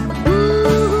set,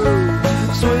 woo,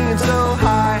 swinging so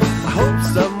high. I hope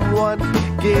someone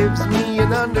gives me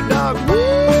an underdog,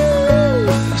 woo,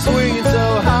 swinging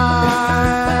so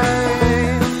high.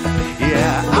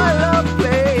 Yeah, I love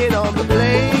playing on the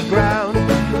playground,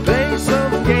 play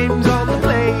some games on the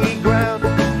playground,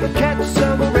 catch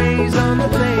some rays on the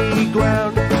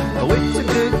playground. Oh, it's a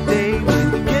good day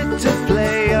when you get to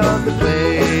play on the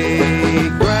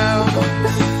playground.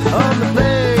 On the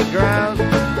playground,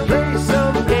 play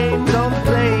some games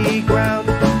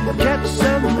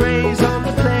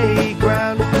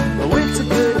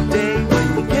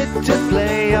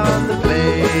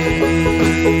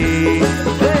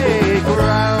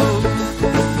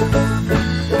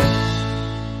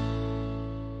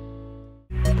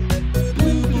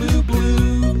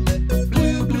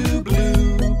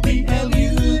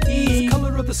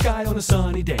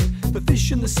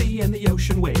in the sea and the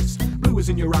ocean waves. Blue is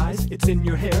in your eyes, it's in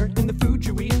your hair, in the food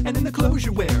you eat, and in the clothes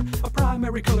you wear. A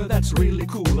primary color that's really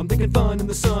cool. I'm thinking fun in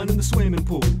the sun and the swimming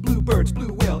pool. Blue birds,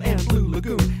 blue whale, and blue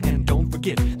lagoon. And don't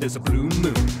forget, there's a blue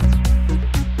moon.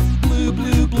 Blue,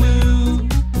 blue, blue.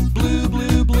 Blue,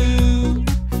 blue, blue.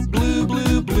 Blue,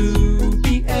 blue, blue.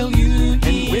 B-L-U-E.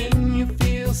 And when you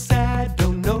feel sad,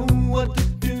 don't know what to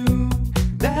do,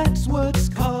 that's what's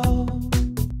called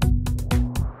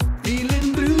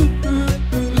feeling blue.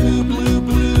 Blue, blue,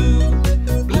 blue.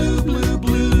 Blue, blue,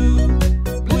 blue.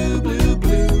 Blue, blue,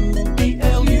 blue.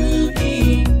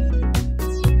 B-L-U-E.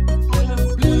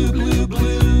 Blue, blue,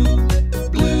 blue.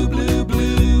 Blue, blue,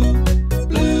 blue.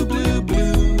 Blue, blue,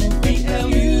 blue.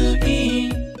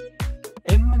 B-L-U-E.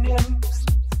 M&M's,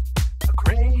 a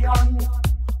crayon,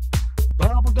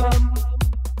 bubble gum.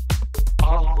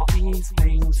 All these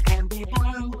things can be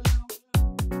blue.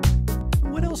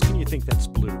 What else can you think that's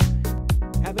blue?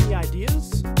 Have any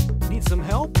ideas? Need some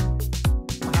help?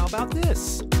 Well, how about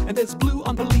this? And there's blue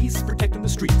on police protecting the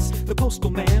streets, the postal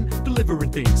man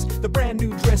delivering things, the brand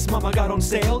new dress mama got on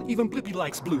sale. Even Blippi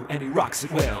likes blue and he rocks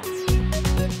it well.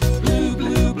 Blue,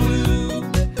 blue, blue.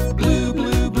 Blue,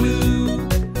 blue, blue.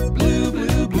 Blue,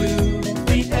 blue, blue.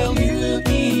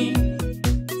 B-L-U-E.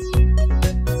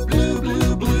 Blue,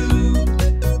 blue, blue.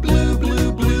 Blue,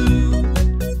 blue, blue.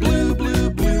 Blue, blue,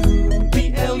 blue.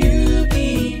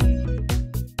 B-L-U-E.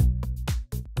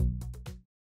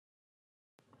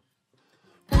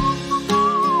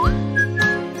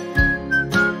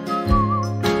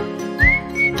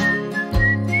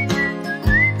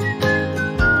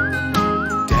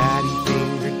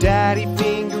 Daddy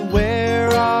finger, where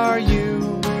are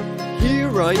you? Here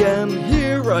I am,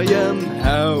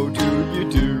 how do you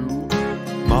do?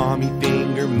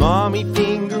 Mommy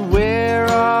finger, where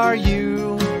are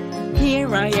you?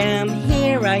 Here I am,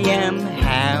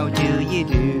 how do you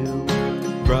do?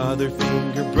 Brother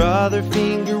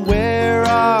finger, where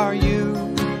are you?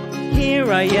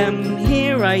 Here I am,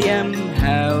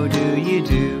 how do you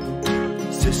do?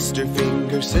 Sister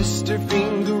finger,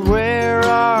 where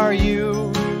are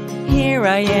you? Here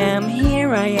I am,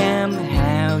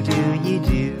 how do you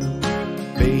do?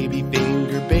 Baby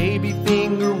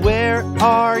finger, where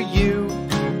are you?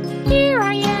 Here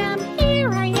I am,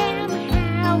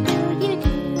 how do you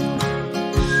do?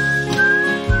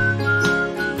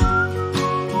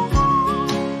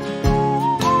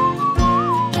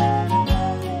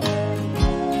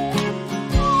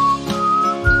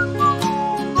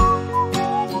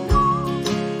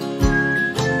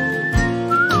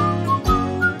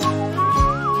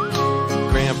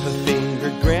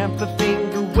 Grandpa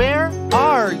finger, where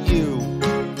are you?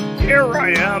 Here I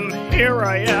am,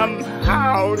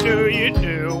 how do you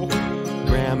do?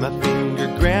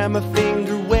 Grandma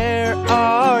finger, where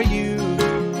are you?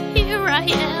 Here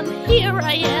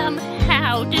I am,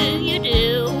 how do you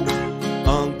do?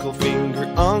 Uncle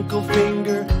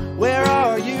finger, where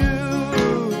are you?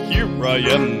 Here I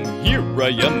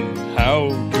am, how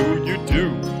do you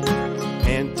do?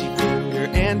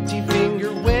 Auntie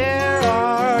finger, where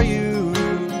are you?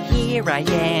 Here I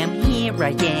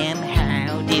am,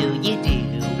 how do you do?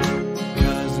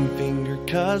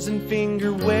 Cousin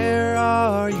finger, where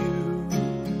are you?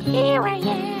 Here I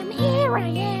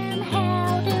am,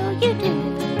 how do you do?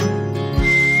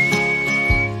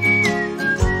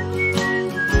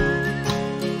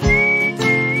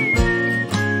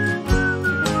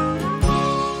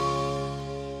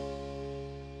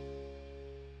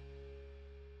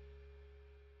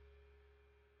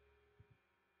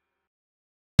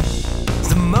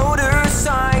 The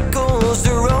motorcycles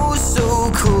are oh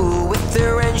so cool, with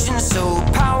their engines so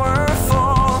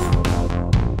powerful.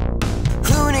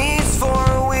 Who needs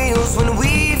four wheels when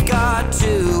we've got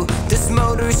two? This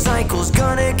motorcycle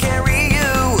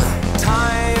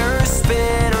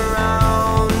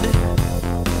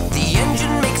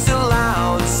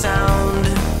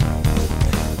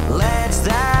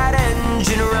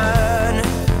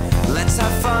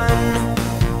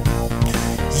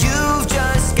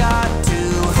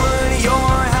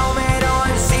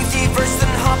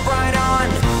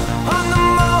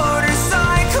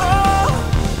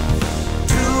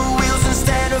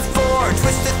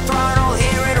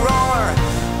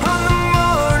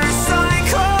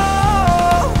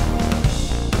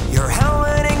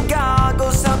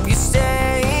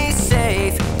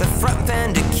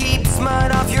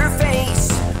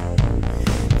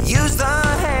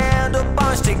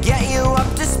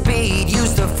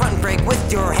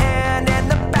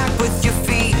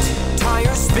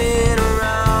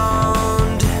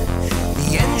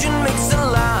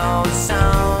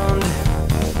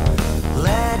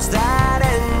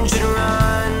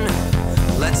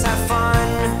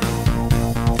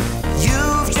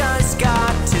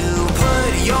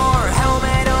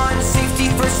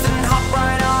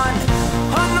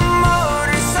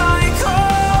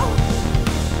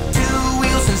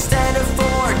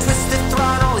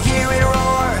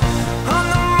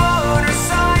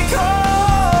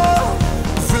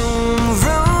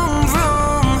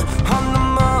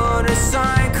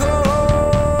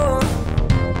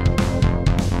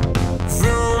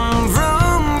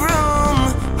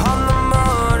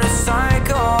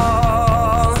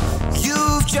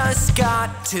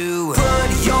to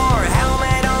put your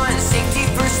helmet on, safety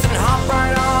first and hop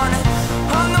right on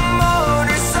the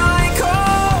motorcycle.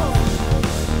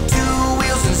 2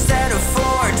 wheels instead of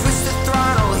 4, twist the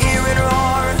throttle, hear it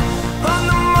roar on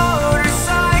the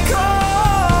motorcycle.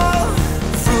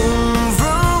 Vroom,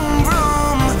 vroom,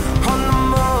 vroom on the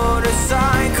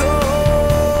motorcycle.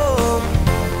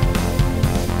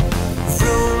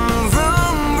 Vroom,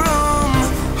 vroom, vroom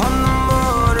on the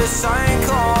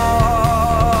motorcycle.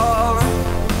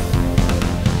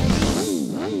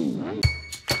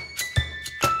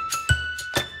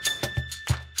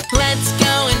 Let's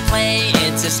go and play,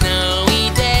 it's a snowy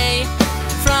day.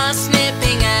 Frost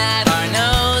nipping at our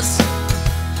nose.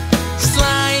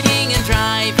 Sliding and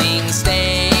driving,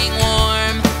 staying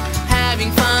warm.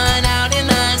 Having fun out in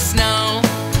the snow.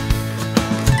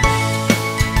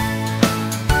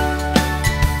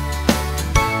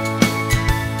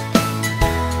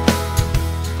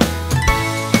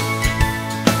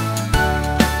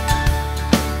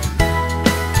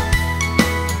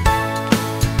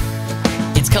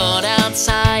 It's cold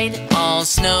outside, all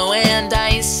snow and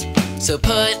ice. So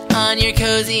put on your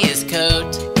coziest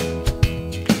coat.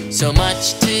 So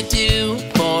much to do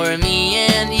for me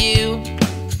and you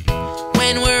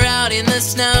when we're out in the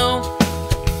snow.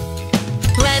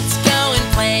 Let's go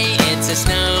and play, it's a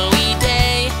snowy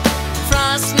day.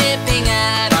 Frost nipping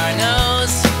at our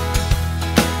nose.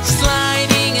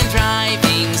 Sliding and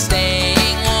driving,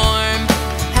 staying warm.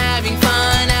 Having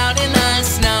fun out in the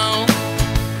snow.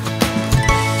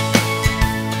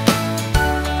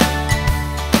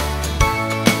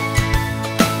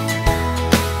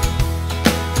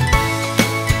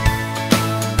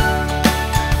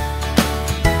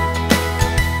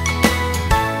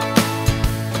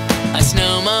 A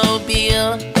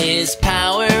snowmobile is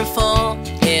powerful.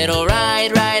 It'll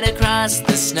ride right across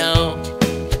the snow.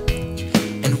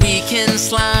 And we can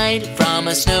slide from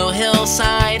a snow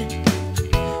hillside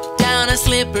down a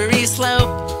slippery slope.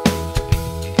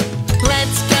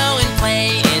 Let's go and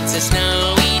play, it's a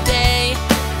snowy day.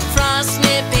 Frost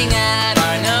nipping at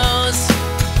our nose.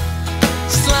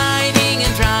 Sliding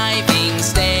and driving,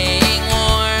 staying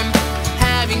warm.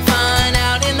 Having fun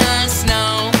out in the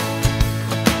snow.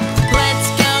 Let's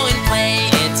go and play,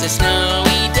 it's a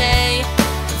snowy day.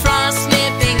 Frost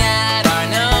nipping at our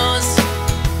nose.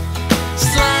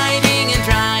 Sliding and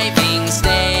driving,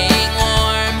 staying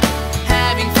warm.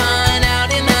 Having fun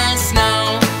out in the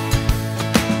snow.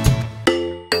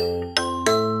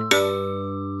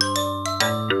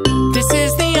 This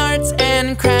is the arts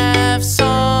and crafts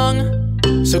song.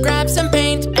 So grab some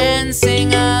paint and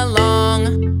sing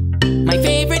along. My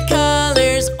favorite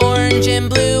colors, orange and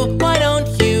blue. Why don't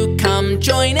you come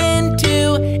join in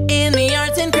too in the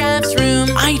arts and crafts room?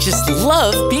 I just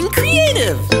love being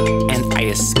creative. And I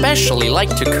especially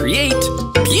like to create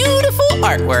beautiful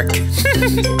artwork.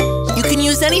 You can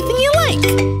use anything you like.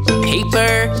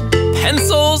 Paper,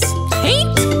 pencils,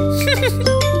 paint.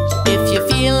 If you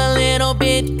feel a little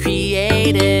bit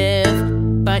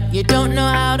creative, but you don't know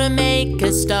how to make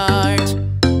a start,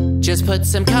 just put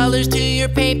some colors to your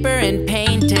paper and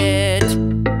paint it.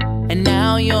 And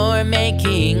now you're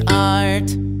making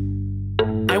art.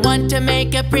 I want to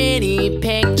make a pretty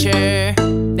picture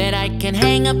that I can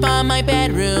hang up on my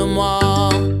bedroom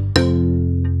wall.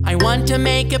 I want to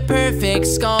make a perfect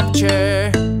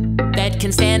sculpture that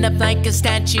can stand up like a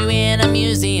statue in a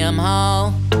museum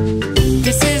hall.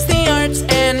 This is the arts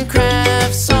and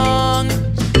crafts song.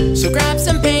 So grab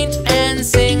some paint and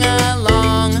sing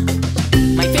along.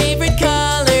 My favorite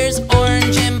colors,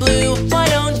 orange and blue. Why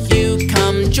don't you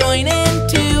come join in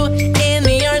too in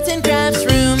the arts and crafts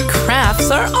room?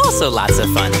 Crafts are also lots of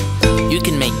fun. You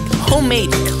can make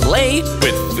homemade clay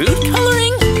with food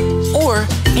coloring, or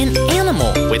an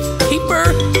animal with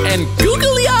paper and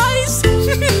googly eyes.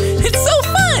 It's so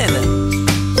fun!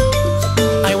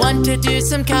 I want to do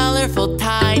some colorful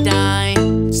tie-dye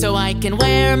so I can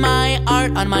wear my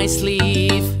art on my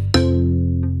sleeve.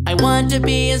 I want to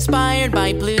be inspired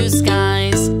by blue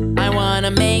skies. I want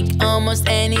to make almost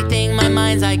anything my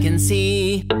mind's eye can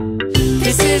see.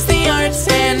 This is the arts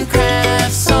and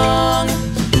crafts song.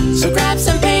 So grab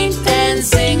some paint and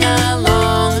sing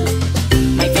along.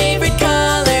 My favorite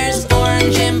colors,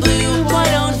 orange and blue. Why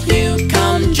don't you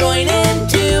come join in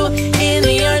too in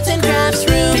the arts and crafts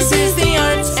room? This is the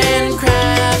arts and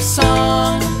crafts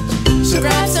song. So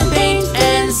grab some paint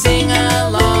and sing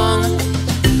along.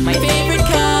 My favorite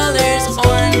colors,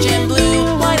 orange and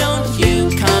blue. Why don't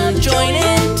you come join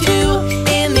in too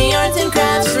in the arts and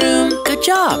crafts room? Good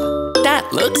job!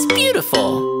 That looks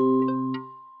beautiful!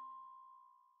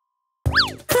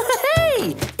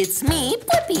 Hey! It's me,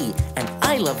 Blippi, and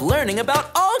I love learning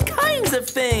about all kinds of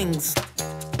things.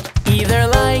 either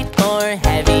light or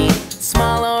heavy,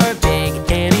 small or big.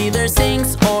 It either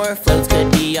sinks or floats,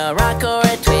 could be a rock or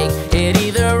a twig. It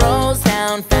either rolls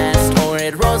down fast or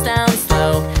it rolls down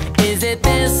slow. Is it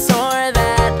this or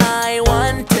that? I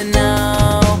want to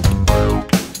know.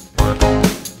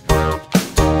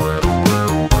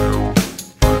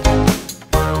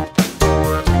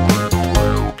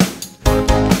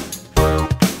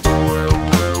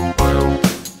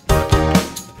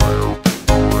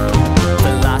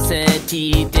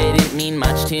 Velocity didn't mean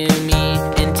much to me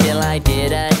until I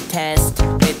did a test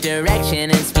with direction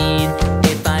and speed.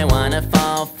 If I wanna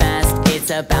fall fast, it's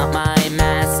about my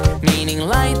mass, meaning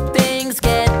light things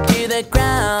get to the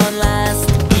ground last.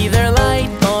 Either light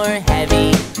or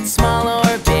heavy, small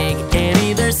or big. It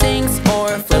either sinks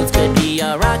or floats, could be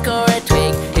a rock or a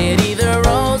twig. It either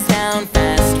rolls down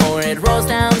fast or it rolls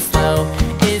down slow.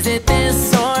 Is it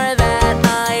this or that?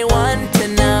 I want to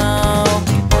know.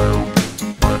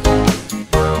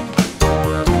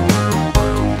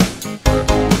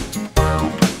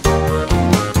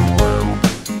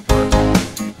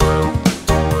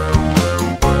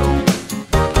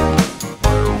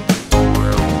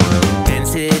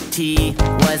 Density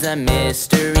was a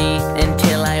mystery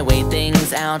until I weighed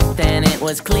things out. Then it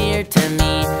was clear to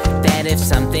me that if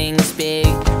something's big,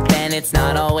 then it's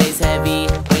not always heavy.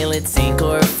 Will it sink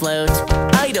or float?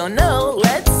 I don't know,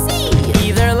 let's see.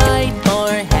 Either light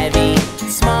or heavy,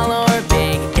 small or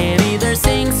big. It either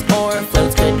sinks or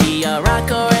floats, could be a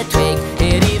rock or a twig.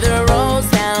 It either rolls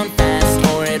down fast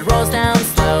or it rolls down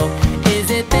slow. Is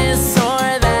it this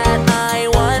or that? I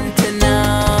want to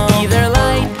know. Either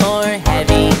light or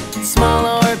heavy, small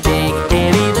or big.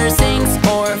 It either sinks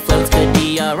or floats, could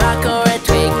be a rock or a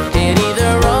twig. It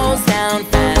either rolls down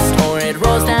fast or it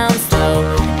rolls down slow.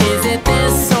 Is it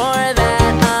this or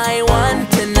that? I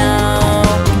want to know.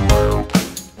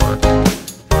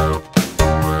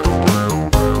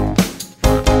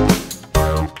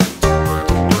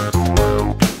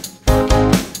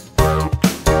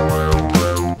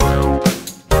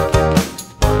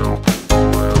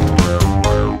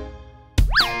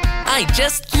 I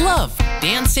just love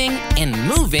dancing and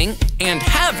moving and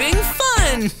having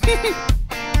fun.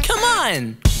 Come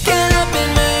on, get up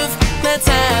and move, let's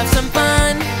have some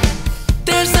fun.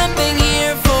 There's something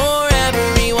here for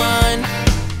everyone.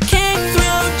 Kick,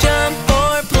 throw, jump,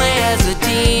 or play as a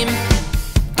team.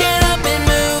 Get up and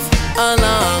move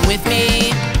along with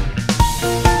me.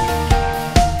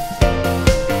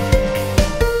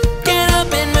 Get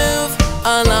up and move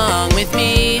along with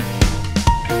me.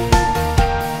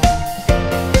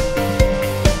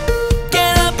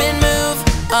 Get up and move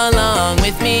along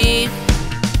with me.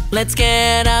 Let's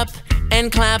get up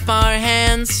and clap our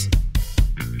hands.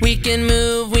 We can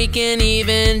move, we can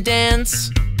even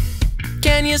dance.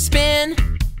 Can you spin?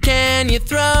 Can you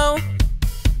throw?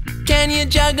 Can you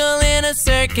juggle in a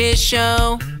circus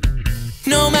show?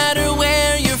 No matter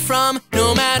where you're from,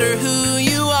 no matter who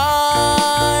you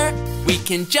are, we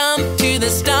can jump to the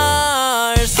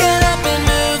stars. Get up and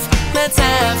move, let's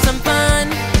have some fun.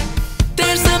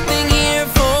 There's something here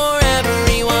for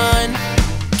everyone.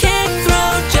 Kick,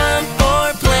 throw, jump,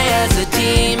 or play as a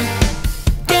team.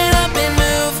 Get up and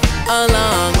move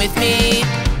along with me.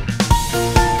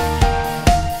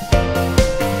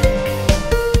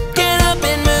 Get up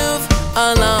and move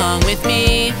along with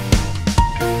me.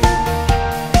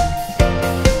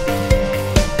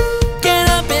 Get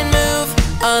up and move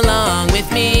along with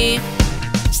me.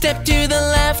 Step to the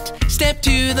left, step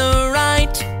to the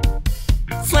right.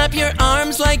 Flap your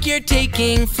arms like you're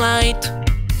taking flight.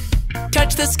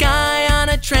 Touch the sky on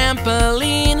a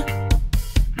trampoline.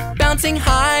 Bouncing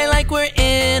high like we're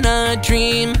in a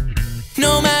dream.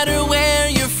 No matter where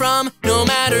you're from, no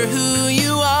matter who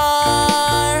you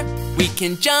are, we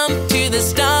can jump to the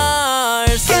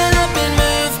stars. Get up and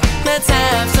move, let's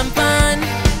have some fun.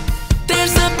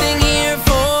 There's something here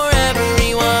for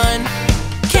everyone.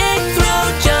 Kick, throw,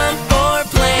 jump, or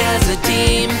play as a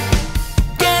team.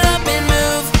 Get up and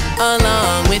move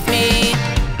along with me.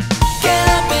 Get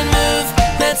up and move,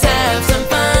 let's have some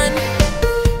fun.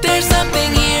 There's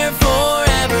something here for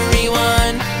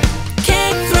everyone.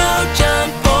 Kick, throw,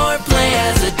 jump, or play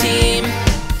as a team.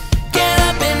 Get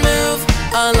up and move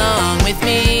along with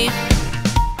me.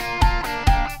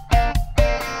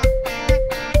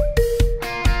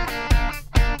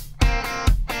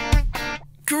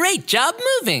 Great job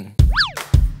moving!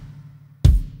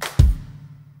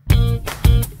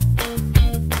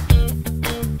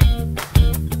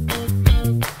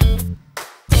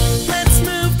 Let's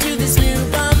move to this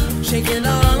new bump. Shake it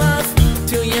all off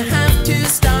till you have to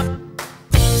stop.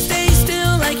 Stay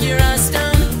still like you're a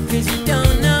stone, 'cause you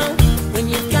don't know when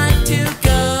you've got to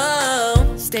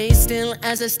go. Stay still.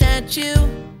 as a statue,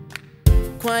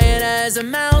 quiet as a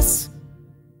mouse.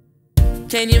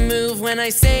 Can you move when I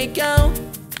say go?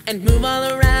 And move all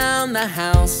around the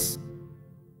house.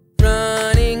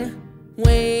 Running,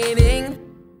 waiting,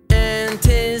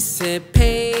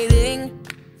 anticipating.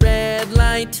 Red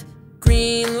light,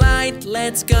 green light,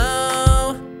 let's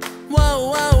go.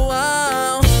 Whoa, whoa,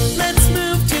 whoa. Let's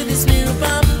move to this new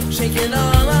bump. Shake it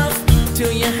all off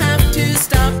till you have to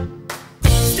stop.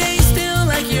 Stay still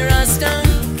like you're a stone,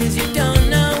 'cause you don't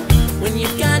know when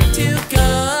you've got to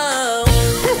go.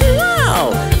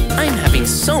 Wow, I'm having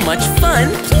so much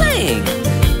fun playing.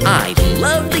 I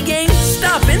love the game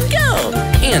Stop and Go,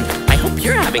 and I hope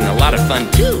you're having a lot of fun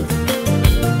too.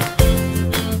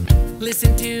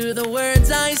 Listen to the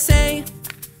words I say,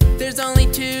 there's only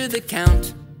 2 that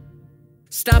count.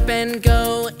 Stop and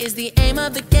go is the aim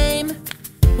of the game.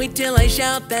 Wait till I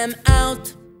shout them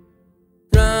out.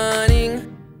 Running,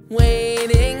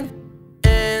 waiting,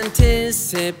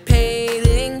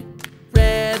 anticipating.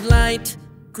 Red light,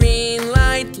 green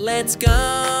light, let's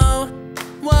go.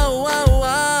 Whoa, whoa,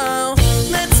 whoa.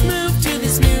 Let's move to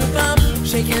this new bump.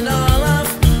 Shake it all off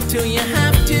till you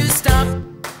have to stop.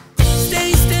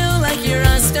 Stay still like you're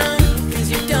a stone, 'cause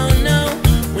you don't know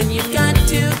when you've got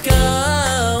to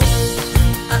go.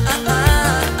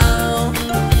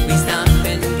 We stop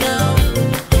and go.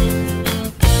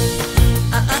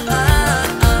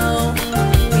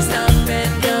 We stop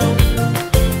and go.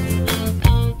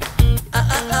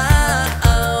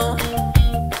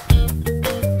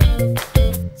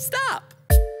 Stop.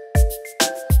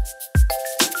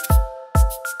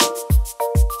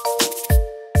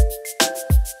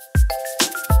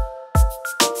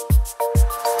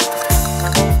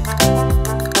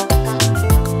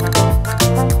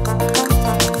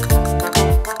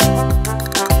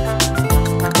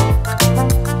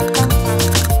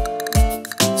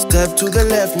 Step to the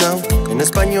left now, en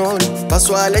español,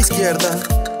 paso a la izquierda.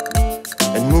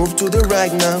 And move to the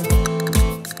right now,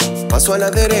 paso a la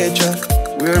derecha.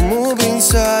 We're moving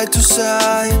side to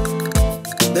side,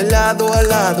 de lado a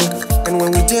lado. And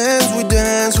when we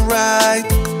dance right.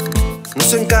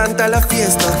 Nos encanta la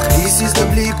fiesta. This is the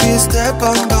Blippi step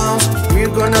and bounce. We're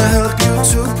gonna help you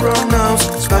to pronounce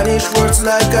Spanish words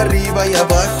like arriba y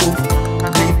abajo.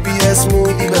 Blippi es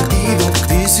muy divertido.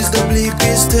 This is the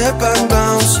Blippi step and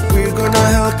bounce. We're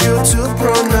gonna help you to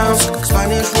pronounce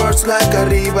Spanish words like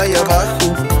arriba y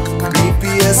abajo.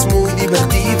 Blippi es muy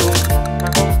divertido.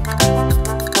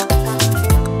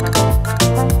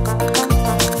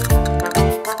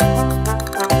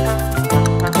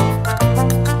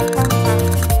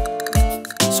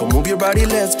 So move your body,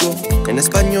 let's go. En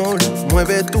español,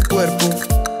 mueve tu cuerpo.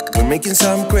 We're making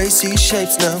some crazy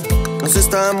shapes now. Nos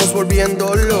estamos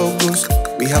volviendo locos.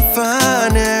 We have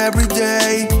fun every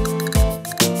day.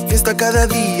 Fiesta cada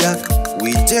día.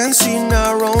 We dance in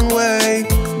our own way.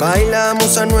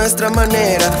 Bailamos a nuestra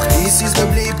manera. This is the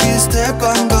Blippi step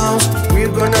and bounce.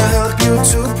 We're gonna help you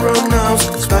to pronounce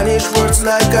Spanish words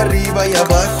like arriba y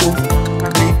abajo.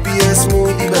 Blippi es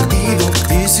muy divertido.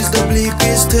 This is the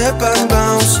Blippi step and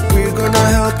bounce. We're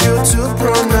gonna help you to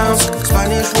pronounce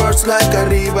Spanish words like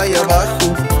arriba y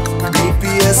abajo. Blippi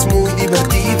es muy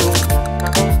divertido.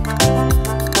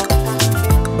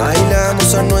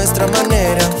 Bailamos a nuestra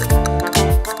manera.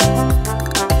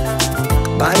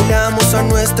 Bailamos a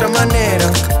nuestra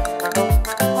manera.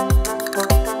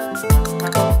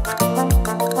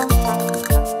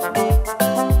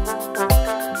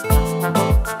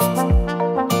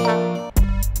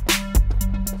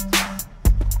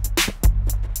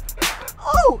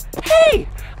 Oh, hey!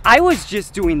 I was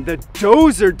just doing the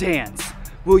Dozer Dance.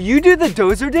 Will you do the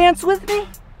Dozer Dance with me?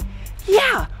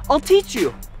 Yeah, I'll teach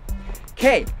you.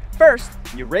 Okay, first,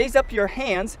 you raise up your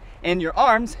hands and your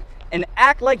arms and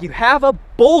act like you have a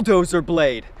bulldozer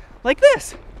blade, like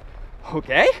this,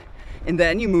 okay? And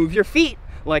then you move your feet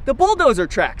like the bulldozer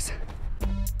tracks.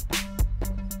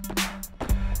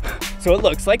 So it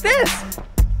looks like this.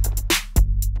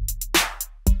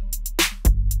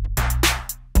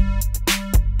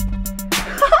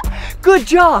 Good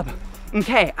job.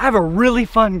 Okay, I have a really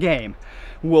fun game.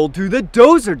 We'll do the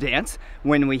Dozer Dance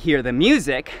when we hear the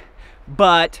music,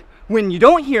 but when you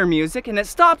don't hear music and it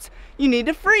stops, you need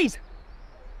to freeze.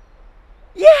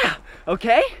 Yeah,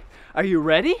 okay? Are you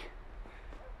ready?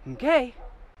 Okay.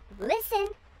 Listen.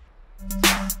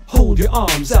 Hold your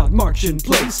arms out, march in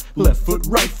place. Left foot,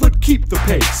 right foot, keep the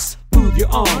pace. Move your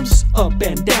arms up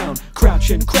and down. Crouch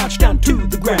and crouch down to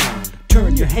the ground.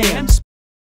 Turn your hands.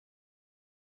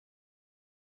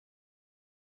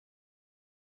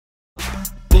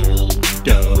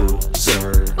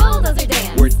 Bulldozer. Bulldozer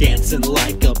dance. We're dancing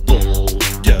like a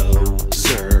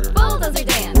bulldozer. Bulldozer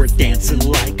dance. We're dancing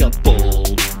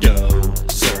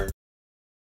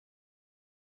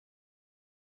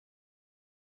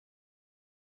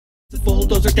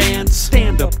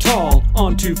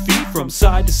 2 feet from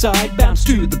side to side, bounce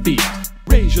to the beat.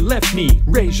 Raise your left knee,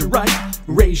 raise your right,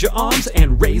 raise your arms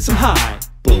and raise them high.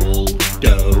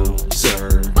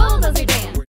 Bulldozer. Bulldozer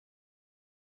dance.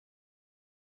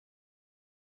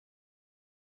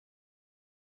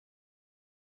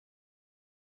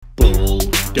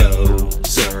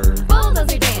 Bulldozer.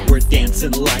 Bulldozer dance. We're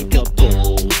dancing like a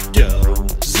bulldozer.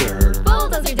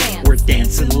 Bulldozer dance. We're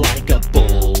dancing like a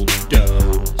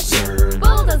bulldozer.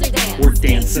 Bulldozer dance. We're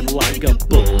dancing like a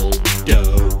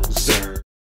bulldozer.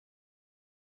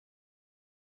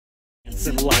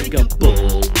 Dancing like a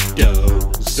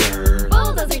bulldozer.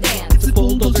 Bulldozer dance. It's a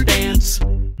bulldozer dance.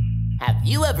 Have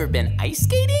you ever been ice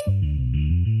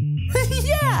skating?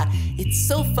 Yeah, it's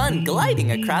so fun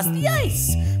gliding across the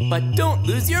ice. But don't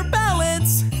lose your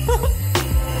balance.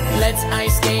 Let's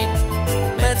ice skate,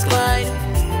 let's glide.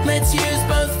 Let's use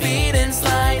both feet and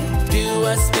slide. Do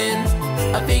a spin,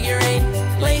 a figure 8.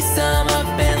 Lace some up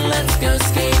and let's go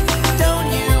skate.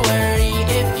 Don't you worry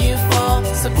if you fall.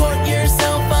 Support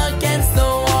yourself against the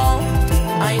wall.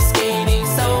 Ice skating,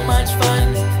 so much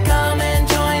fun. Come and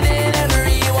join in,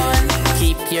 everyone.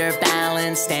 Keep your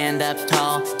balance, stand up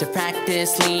tall. To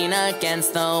practice, lean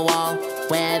against the wall.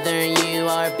 Whether you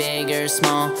are big or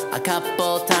small, a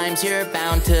couple times you're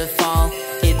bound to fall.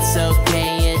 It's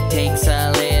okay, it takes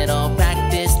a little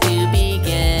practice to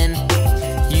begin.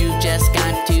 You just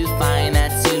got to find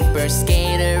that super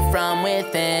skater from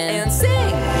within. And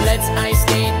sing! Let's ice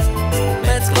skate,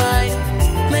 let's glide.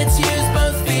 Let's use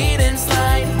both feet and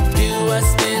slide. Do a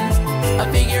spin, a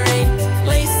figure 8.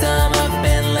 Lace some up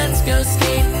and let's go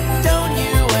skate. Don't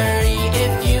you worry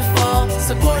if you fall.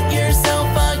 Support yourself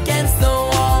against the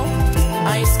wall.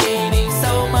 Ice skating,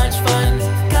 so much fun.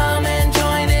 Come and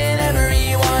join in,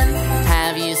 everyone.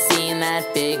 Have you seen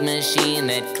that big machine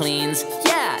that cleans?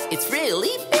 Yeah, it's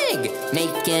really big.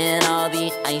 Making all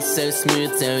the ice so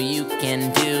smooth so you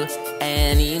can do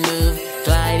any move.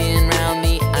 Gliding round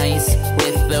the ice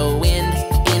with the wind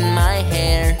in my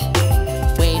hair.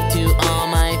 Wave to all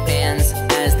my fans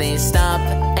as they stop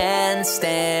and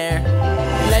stare.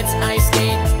 Let's ice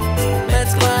skate,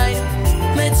 let's glide.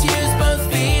 Let's use both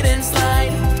feet and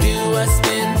slide. Do a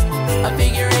spin, a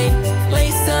figure 8.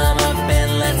 Lace some up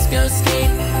and let's go skate.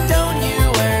 Don't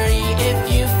you worry if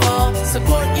you fall.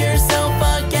 Support yourself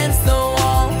against the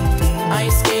wall.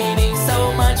 Ice skating,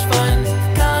 so much fun.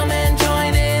 Come and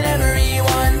join in,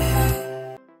 everyone.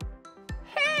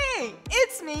 Hey,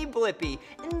 it's me, Blippi,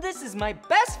 and this is my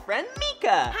best friend,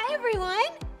 Mika. Hi,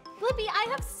 everyone. Blippi, I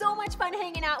have so much fun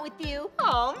hanging out with you.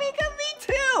 Oh, Mika, me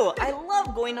too. I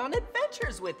love going on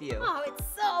adventures with you. Oh, it's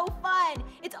so fun.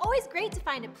 It's always great to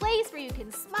find a place where you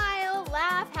can smile,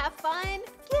 laugh, have fun.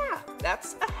 Yeah,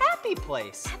 that's a happy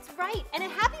place. That's right, and a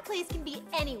happy place can be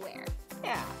anywhere.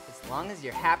 Yeah, as long as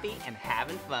you're happy and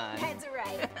having fun. That's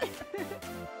right.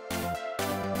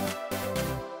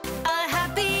 A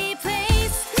happy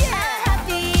place, yeah. A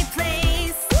happy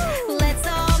place. Let's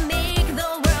all make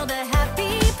the world a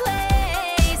happy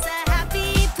place. A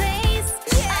happy place,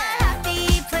 yeah. A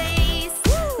happy place.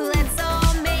 Let's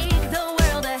all make the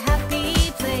world a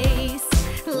happy place.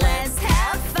 Let's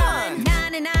have fun, na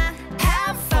na na.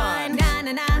 Have fun, na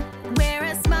na na. Wear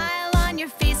a smile on your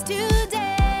face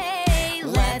today.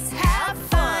 Let's have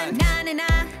fun, na na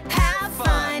na. Have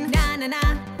fun, na na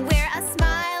na. Wear a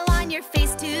smile on your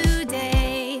face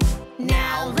today.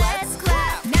 Now let's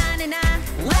clap, na na na.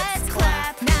 Let's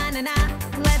clap, na na na.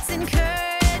 Let's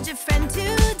encourage a friend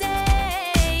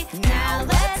today. Now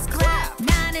let's clap,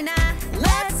 na na na.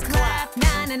 Let's clap,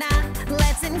 na na na.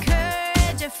 Let's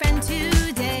encourage a friend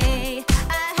today.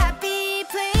 A happy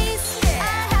place, a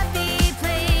happy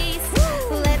place.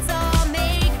 Let's all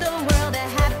make the world a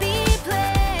happy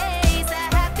place. A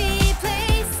happy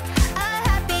place, a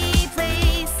happy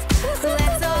place.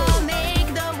 Let's all make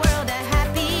the world a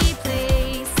happy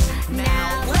place.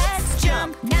 Now let's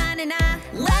jump, na na na.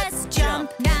 Let's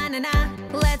jump, na na na.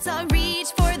 Let's all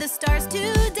reach for the stars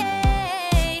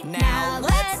today. Now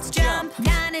let's jump,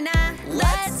 na na na.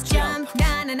 Let's jump,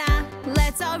 na na na.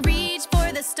 Let's all reach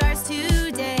for the stars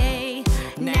today.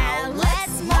 Now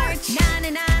let's march, na na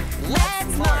na.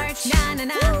 Let's march, na na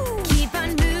na. Keep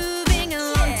on moving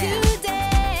along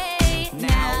today.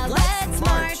 Now let's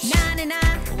march, na na na.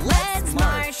 Let's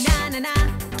march, na na na.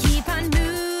 Keep on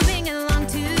moving along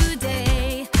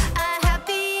today. A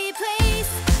happy place,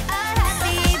 a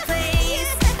happy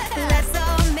place. Let's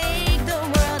all make the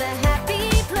world a happy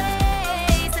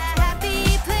place. A happy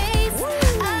place,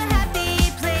 a happy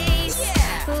place.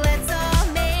 Let's all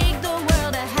make the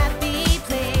world a happy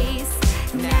place.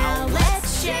 Now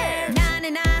let's share, na na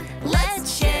na.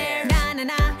 Let's share, na na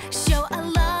na. Show a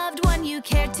loved one you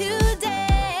care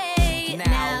today.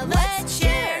 Now let's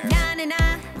share.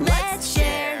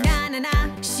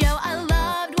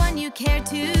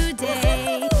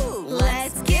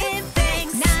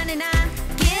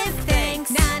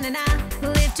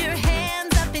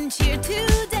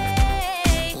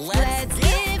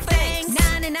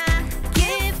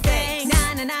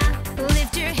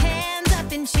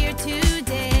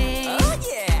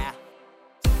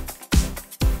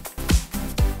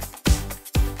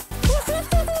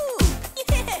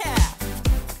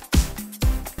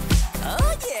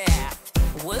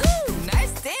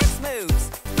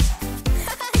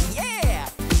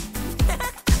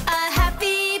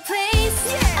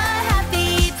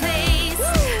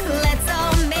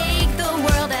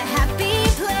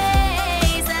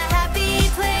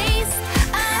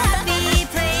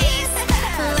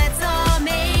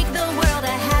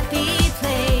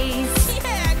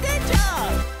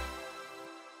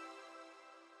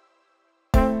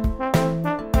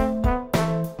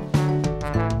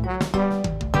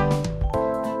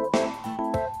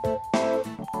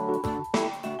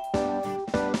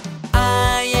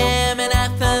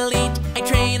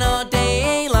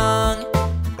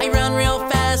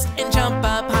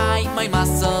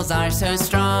 so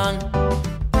strong.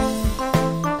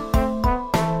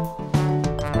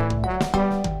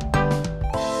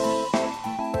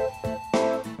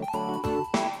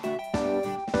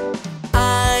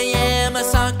 I am a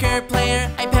soccer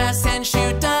player, I pass and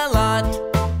shoot a lot.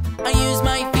 I use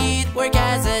my feet, work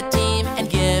as a team, and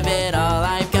give it all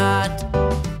I've got.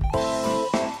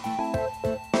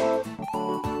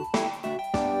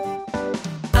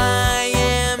 I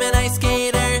am an ice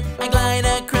skater, I glide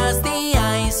across the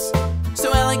ice,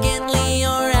 so elegantly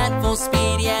or at full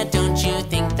speed, yeah, don't you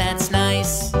think that's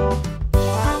nice?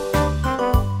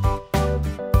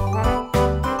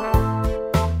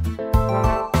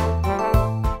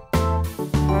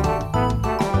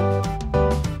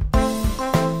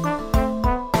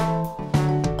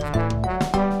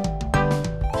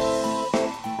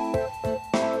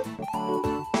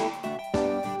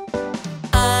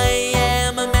 I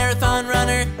am a marathon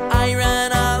runner, I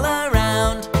run all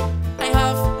around. I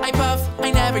huff, I puff,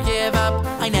 I never give up,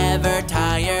 I never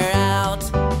tire out.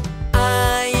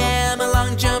 I am a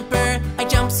long jumper, I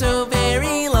jump so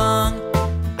very long.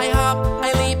 I hop,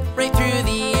 I leap right through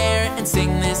the air and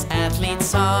sing this athlete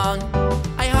song.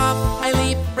 I hop, I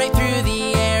leap right through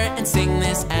the air and sing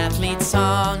this athlete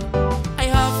song. I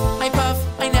huff, I puff,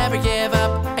 I never give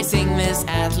up, I sing this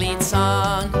athlete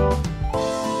song.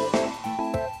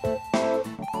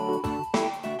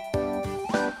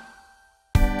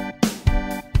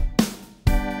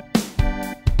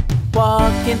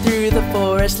 Walking through the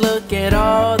forest, look at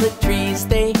all the trees.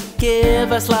 They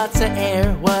give us lots of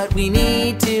air, what we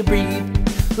need to breathe.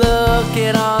 Look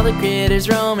at all the critters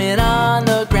roaming on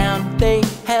the ground. They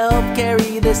help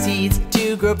carry the seeds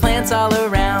to grow plants all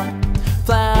around.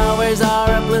 Flowers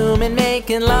are a-bloomin',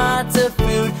 making lots of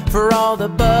food for all the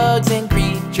bugs and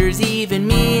creatures, even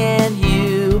me and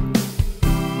you.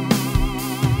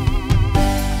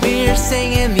 We're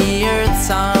singing the earth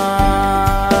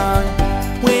song,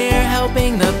 we're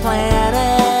helping the planet.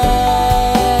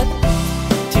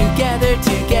 Together,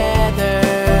 together,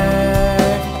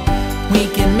 we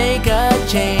can make a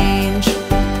change.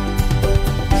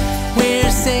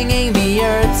 We're singing the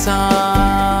earth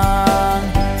song,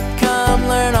 come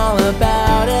learn all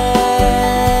about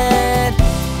it.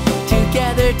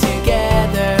 Together,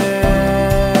 together,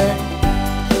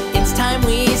 it's time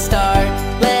we start,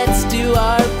 let's do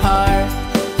our part.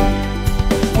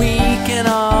 We can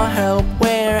all help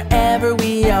wherever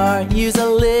we are. Use a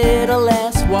little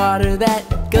less water, that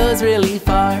goes really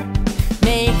far.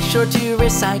 Make sure to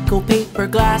recycle paper,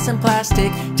 glass, and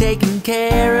plastic. Taking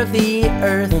care of the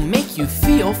earth will make you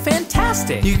feel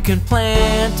fantastic. You can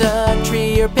plant a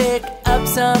tree or pick up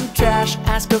some trash.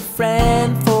 Ask a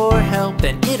friend for help,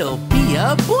 then it'll be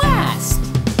a blast.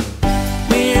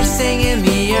 We're singing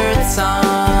the earth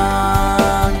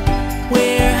song,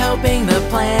 we're helping the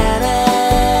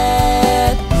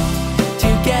planet.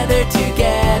 Together,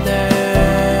 together,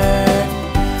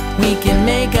 we can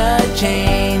make a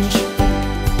change.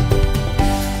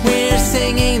 We're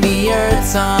singing the earth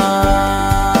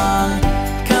song,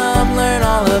 come learn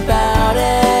all about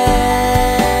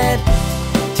it.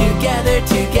 Together,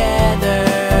 together,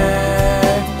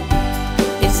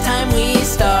 it's time we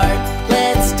start,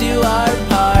 let's do our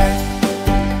part.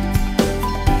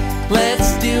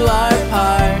 Let's do our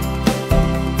part.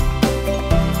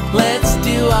 Let's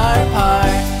do our part.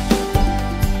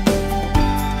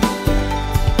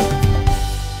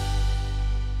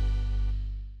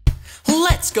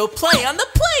 Let's go play on the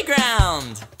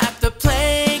playground. At the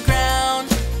playground,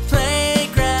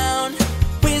 playground,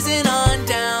 whizzing on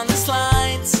down the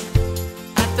slides.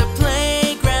 At the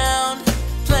playground,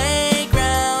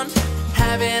 playground,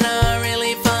 having a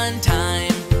really fun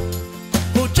time.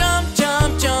 We'll jump,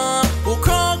 jump, jump, we'll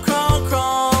crawl, crawl,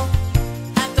 crawl.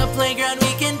 At the playground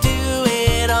we can do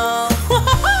it all.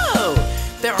 Whoa!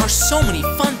 There are so many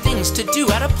fun things to do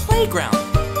at a playground.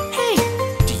 Hey,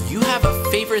 do you have a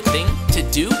favorite thing to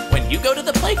do when you go to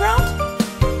the playground?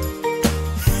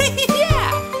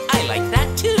 Yeah, I like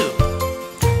that too.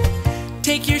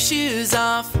 Take your shoes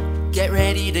off, get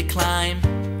ready to climb.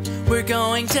 We're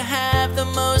going to have the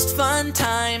most fun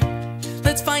time.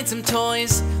 Let's find some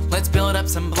toys, let's build up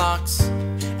some blocks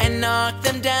and knock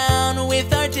them down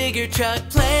with our digger truck.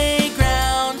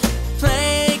 Playground,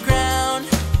 playground,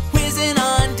 whizzing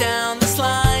on down the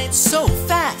slide so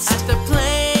fast. At the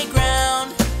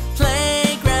playground,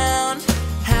 playground,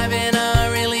 having a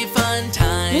really fun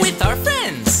time with our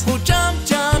friends. We'll jump,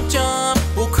 jump, jump,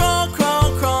 we'll crawl,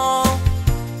 crawl, crawl.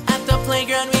 At the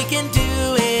playground we can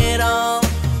do it all.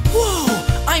 Whoa,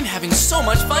 I'm having so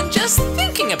much fun just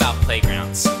thinking about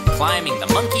playgrounds. Climbing the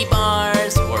monkey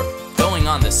bars or going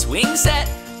on the swing set.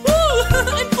 Woo,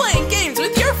 I'm playing games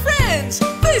with your friends. friends!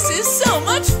 This is so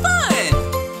much fun!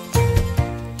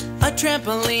 A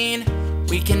trampoline,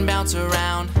 we can bounce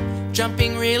around,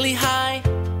 jumping really high,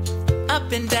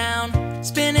 up and down,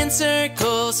 spin in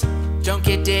circles, don't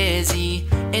get dizzy,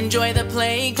 enjoy the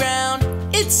playground.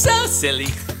 It's so silly.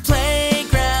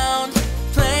 Playground,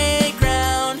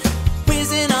 playground,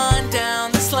 whizzing on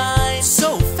down the slide,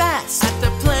 so fast. At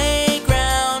the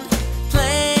playground,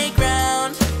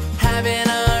 playground, having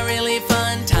a really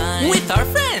fun time with our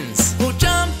friends. We'll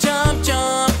jump, jump,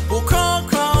 jump, we'll crawl,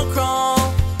 crawl, crawl.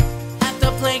 At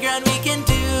the playground we can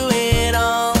do it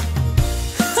all.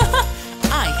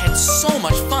 I had so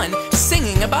much fun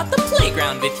singing about the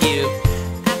playground with you.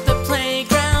 At the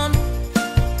playground.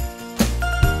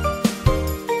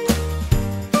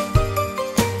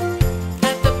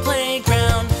 At the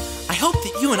playground. I hope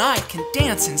that you and I can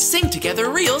dance and sing together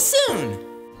real soon.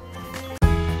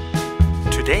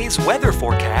 Today's weather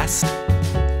forecast: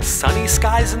 sunny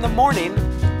skies in the morning,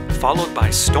 followed by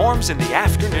storms in the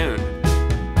afternoon.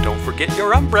 Don't forget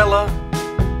your umbrella.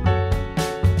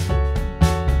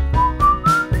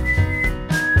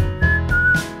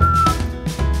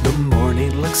 The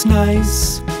morning looks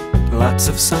nice, lots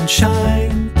of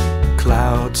sunshine,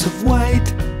 clouds of white,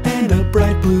 and a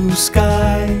bright blue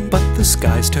sky. But the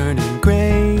sky's turning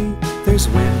gray, there's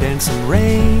wind and some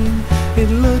rain. It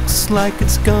looks like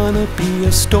it's gonna be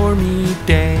a stormy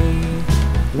day.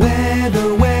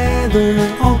 Weather,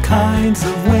 weather, all kinds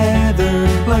of weather,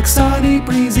 like sunny,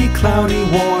 breezy, cloudy,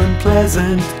 warm,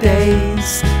 pleasant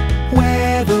days.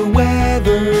 Weather,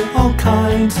 weather, all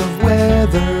kinds of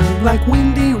weather, like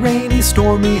windy, rainy,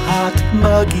 stormy, hot,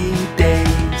 muggy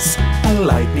days. A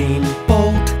lightning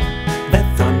bolt, that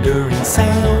thundering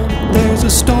sound. There's a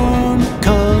storm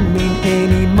coming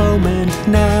any moment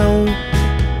now.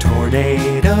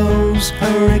 Tornadoes,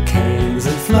 hurricanes,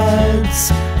 and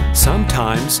floods.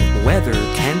 Sometimes weather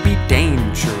can be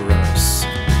dangerous.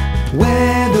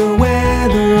 Weather,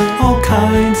 weather, all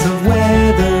kinds of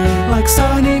weather, like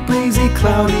sunny, breezy,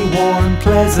 cloudy, warm,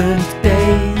 pleasant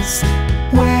days.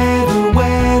 Weather,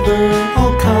 weather,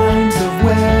 all kinds of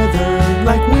weather,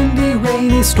 like windy,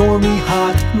 rainy, stormy,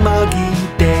 hot, muggy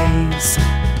days.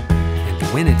 And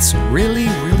when it's really,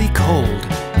 really cold,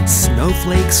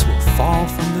 snowflakes will fall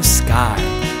from the sky.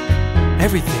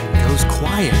 Everything goes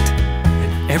quiet,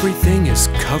 and everything is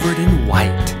covered in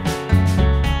white.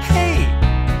 Hey,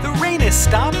 the rain has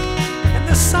stopped, and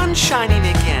the sun's shining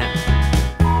again.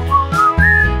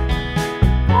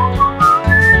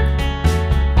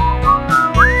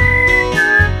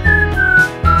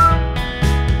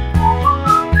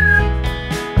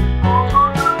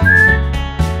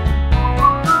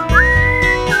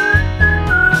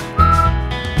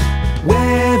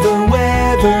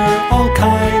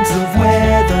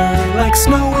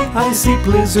 Snowy, icy,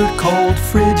 blizzard, cold,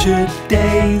 frigid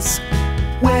days.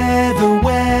 Weather,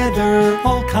 weather,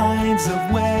 all kinds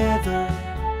of weather.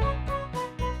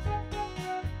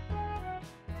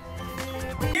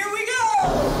 Here we go!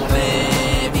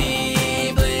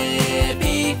 Blippi,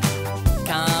 Blippi,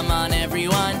 come on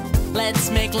everyone,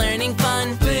 let's make learning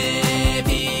fun.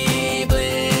 Blippi,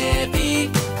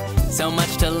 Blippi, so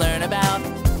much to learn about,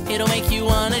 it'll make you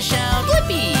wanna shout.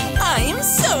 Blippi! I'm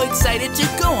so excited to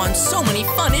go on so many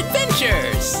fun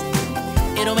adventures.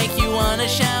 It'll make you wanna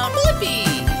shout, Blippi!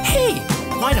 Hey,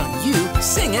 why don't you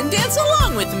sing and dance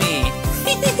along with me?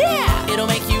 Yeah! It'll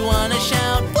make you wanna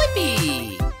shout,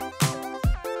 Blippi!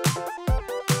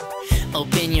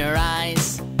 Open your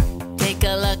eyes, take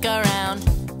a look around.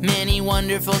 Many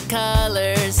wonderful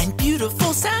colors and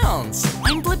beautiful sounds.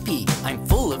 I'm Blippi, I'm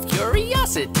full of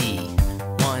curiosity.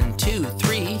 1, 2,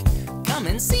 3, come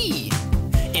and see.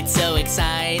 It's so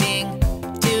exciting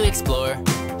to explore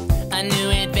a new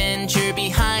adventure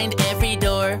behind every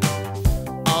door.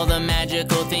 All the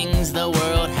magical things the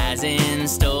world has in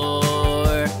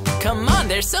store. Come on,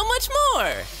 there's so much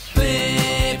more!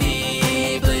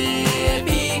 Blippi,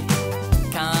 Blippi,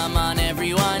 come on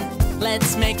everyone,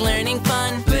 let's make learning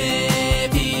fun.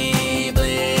 Blippi,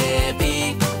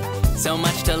 Blippi, so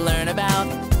much to learn about,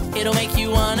 it'll make you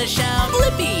wanna shout,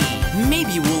 Blippi!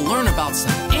 Maybe we'll learn about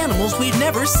some animals we've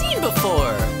never seen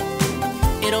before.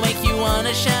 It'll make you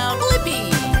wanna shout,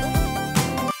 Blippi!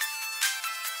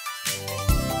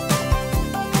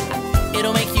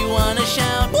 It'll make you wanna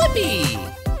shout, Blippi!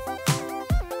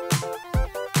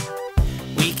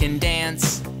 We can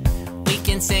dance, we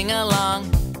can sing along.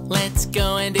 Let's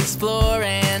go and explore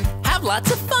and have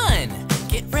lots of fun.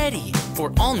 Get ready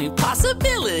for all new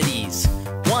possibilities.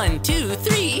 1, 2,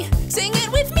 3, sing it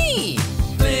with me!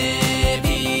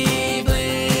 Blippi,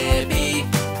 Blippi,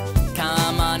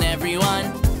 come on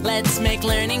everyone, let's make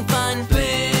learning fun.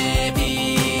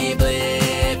 Blippi,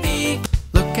 Blippi,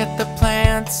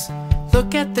 plants.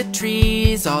 Look at the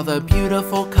trees, all the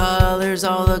beautiful colors,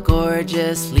 all the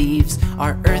gorgeous leaves.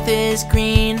 Our earth is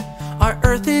green, our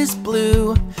earth is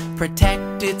blue.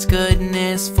 Protect its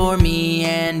goodness for me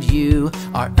and you.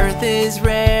 Our earth is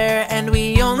rare and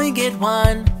we only get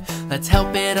one. Let's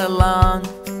help it along.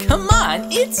 Come on,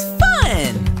 it's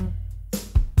fun!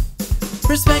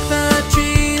 Respect the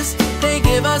trees, they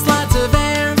give us lots of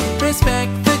air.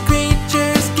 Respect the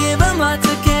creatures, give them lots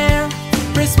of care.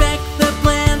 Respect the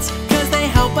plants, cause they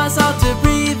help us all to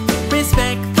breathe.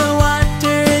 Respect the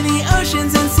water, the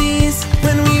oceans and seas.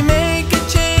 When we make a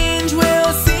change,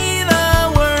 we'll see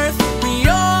the worth. We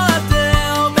all have to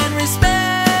help and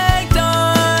respect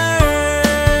our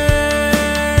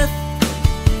earth.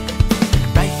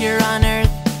 Right here on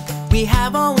earth, we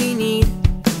have all we need.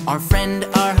 Our friend,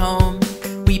 our home,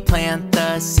 we plant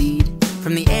the seed.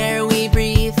 From the air we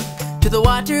breathe, to the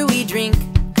water we drink,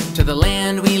 to the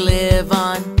land we live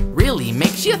on, really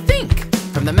makes you think.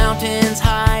 From the mountains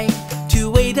high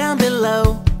to way down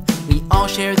below, we all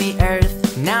share the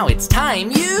earth, now it's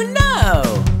time you know.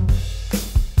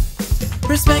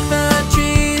 Respect the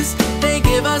trees, they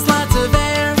give us lots of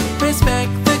air. Respect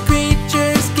the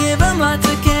creatures, give them lots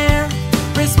of care.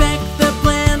 Respect the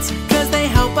plants, cause they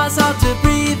help us all to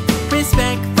breathe.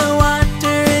 Respect the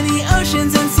water, the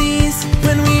oceans and seas.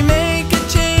 When we make a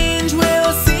change,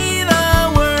 we'll see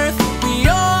the worth. We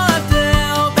all have to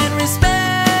help and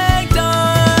respect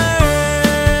our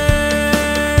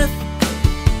earth.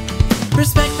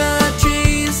 Respect the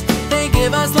trees, they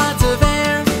give us lots of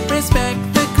air. Respect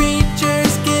the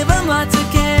creatures, give them lots of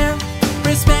care.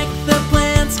 Respect the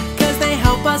plants, cause they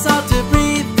help us all to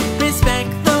breathe. Respect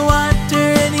the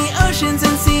water, the oceans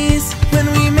and seas. When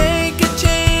we make a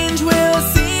change, we'll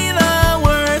see the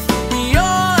worth. We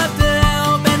all have to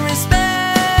help and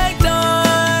respect our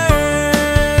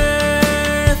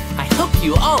earth. I hope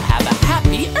you all have a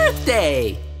happy Earth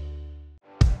Day.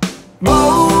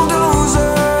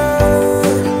 Bulldozer,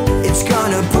 it's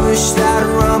gonna push that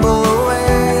rubble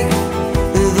away.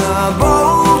 The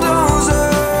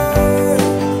bulldozer,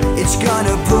 it's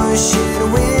gonna push it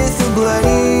with a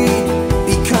blade.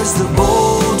 Because the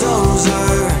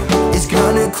bulldozer is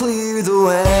gonna clear the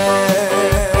way.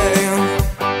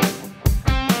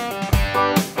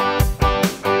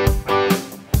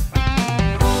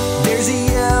 There's a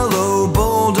yellow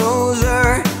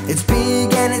bulldozer. It's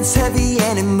big and it's heavy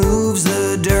and it moves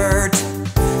the dirt,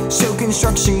 so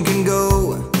construction can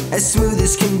go as smooth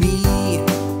as can be.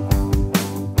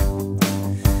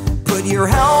 Put your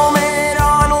helmet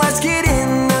on, let's get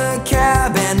in the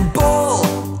cab and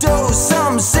bulldoze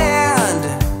some sand.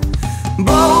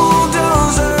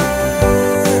 Bulldozer,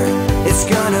 it's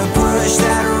gonna push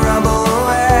that rubble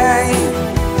away.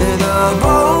 The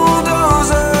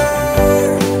bulldozer,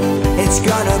 it's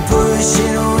gonna push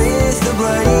it with the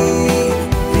blade.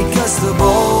 Because the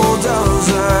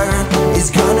bulldozer is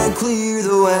gonna clear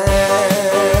the way.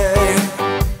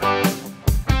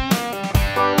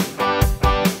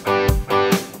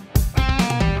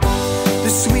 The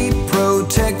sweep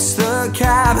protects the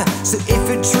cab, so if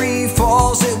a tree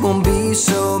falls it won't be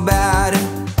so bad.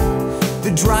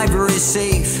 The driver is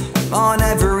safe on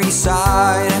every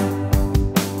side.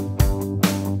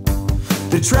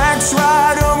 The tracks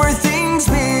ride over things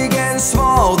big and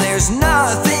small. There's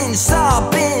nothing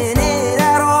stopping it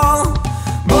at all.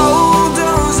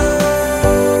 Bulldozer,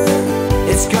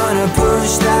 it's gonna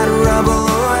push that rubble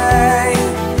away.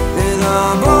 The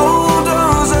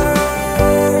bulldozer,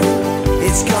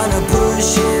 it's gonna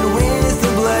push it with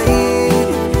the blade.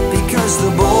 Because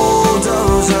the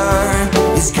bulldozer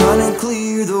is gonna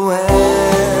clear the way.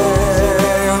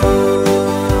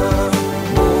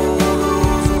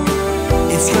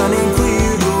 It's gonna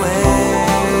clear the way.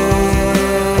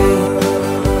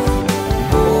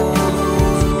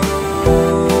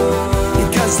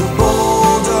 Because the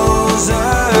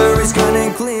bulldozer is gonna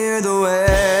clear the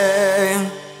way.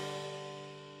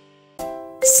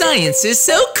 Science is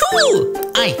so cool!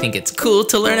 I think it's cool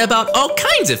to learn about all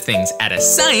kinds of things at a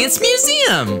science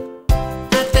museum.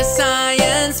 At the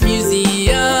Science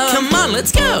Museum. Come on,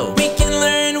 let's go! We can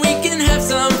learn, we can have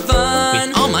some fun.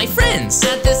 With all my friends.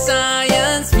 At the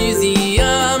Science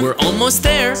Museum. We're almost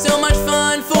there. So much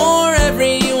fun for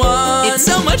everyone. It's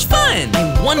so much fun!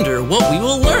 I wonder what we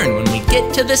will learn when we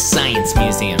get to the Science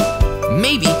Museum.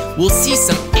 Maybe we'll see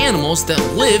some animals that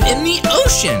live in the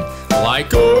ocean.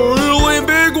 Like a really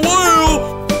big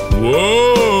whale.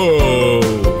 Whoa!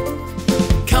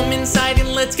 Come inside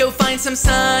and let's go find some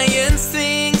science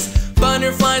things.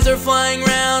 Butterflies are flying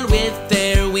around with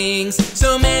their wings.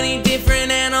 So many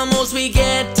different animals we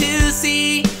get to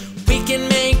see. We can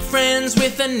make friends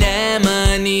with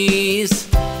anemones.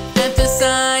 At the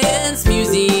Science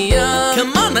Museum.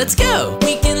 Come on, let's go.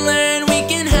 We can learn, we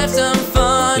can have some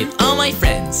fun with all my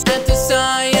friends at the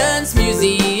Science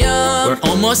Museum. We're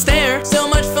almost there. So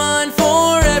much fun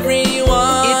for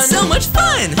everyone. It's so much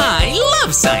fun. I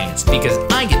love science because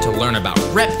I get to learn about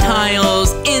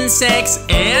reptiles, insects,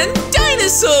 and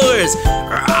dinosaurs.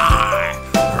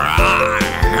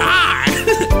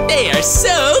 They are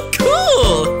so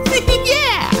cool.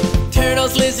 Yeah.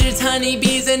 Turtles, lizards,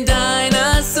 honeybees, and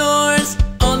dinosaurs.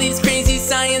 All these crazy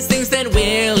science things that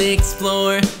we'll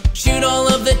explore. Shoot all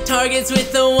of the targets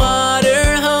with the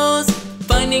water hose.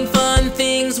 Finding fun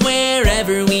things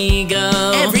wherever we go.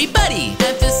 Everybody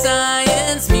at the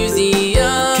Science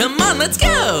Museum. Come on, let's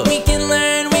go. We can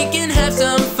learn, we can have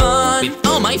some fun with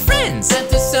all my friends at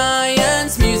the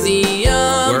Science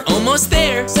Museum. We're almost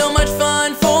there. So much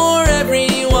fun for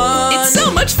everyone. It's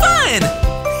so much fun.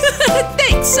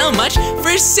 Thanks so much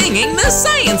for singing the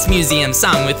Science Museum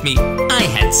song with me. I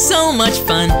had so much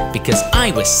fun because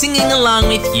I was singing along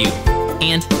with you.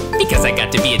 And because I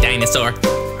got to be a dinosaur.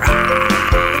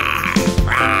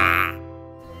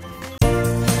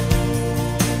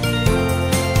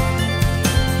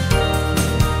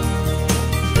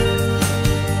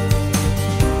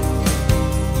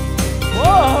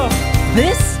 Whoa!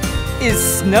 This is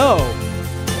snow.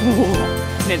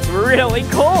 And it's really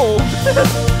cold.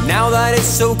 Now that it's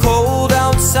so cold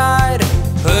outside,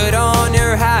 put on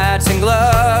your hats and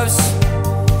gloves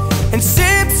and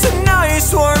sip some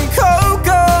nice warm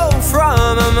cocoa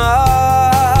from a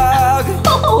mug.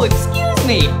 Oh, excuse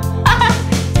me.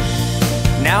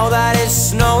 Now that it's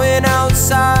snowing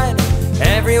outside,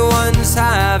 everyone's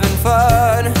having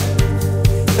fun.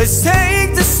 Let's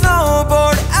take the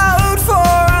snowboard out for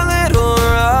a little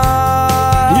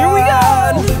run. Here we go.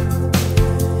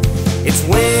 It's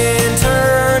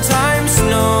winter time,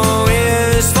 snow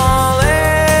is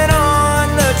falling on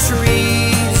the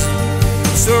trees.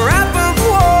 So wrap up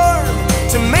warm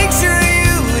to make sure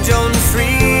you don't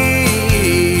freeze.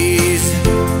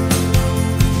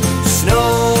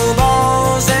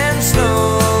 Snowballs and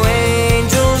snow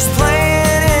angels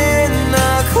playing in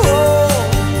the cold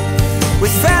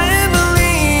with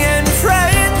family and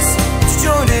friends to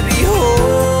joy to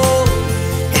behold.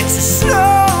 It's a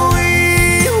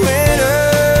snowy winter.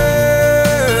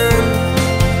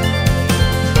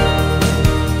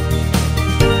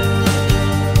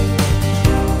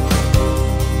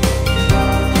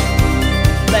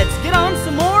 Let's get on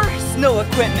some more snow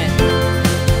equipment.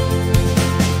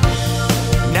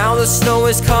 Now the snow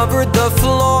has covered the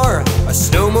floor. A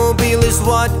snowmobile is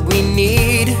what we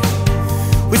need,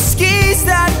 with skis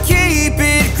that keep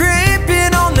it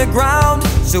gripping on the ground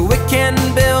so it can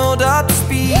build up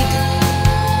speed.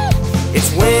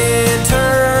 It's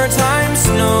winter time,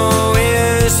 snow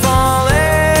is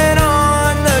falling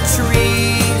on the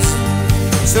trees.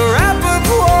 So wrap up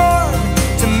warm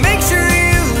to make sure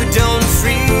you don't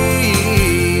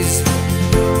freeze.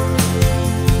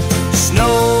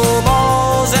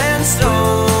 Snowballs and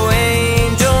snow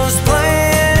angels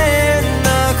playing in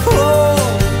the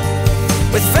cold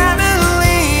with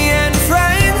family and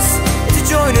friends to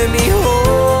join me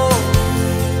home.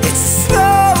 It's a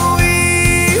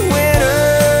snowy winter.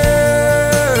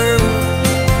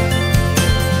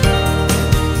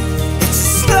 It's a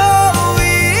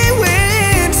snowy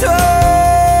winter.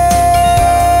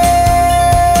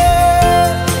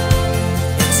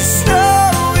 It's a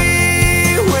snowy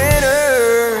winter.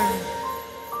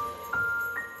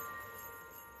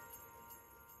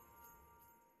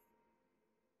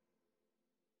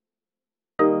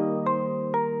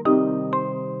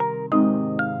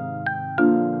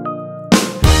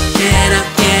 Get up,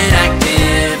 get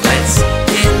active, let's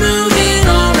get moving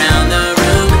all around the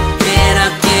room. Get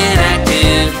up, get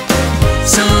active,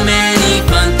 so many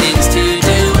fun things to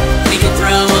do. We could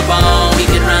throw a ball, we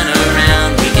could run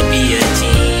around, we could be a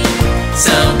team.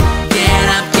 So get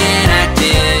up, get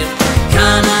active,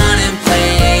 come on and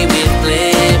play with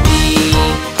Blippi.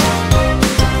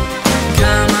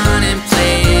 Come on and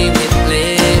play with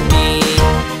Blippi.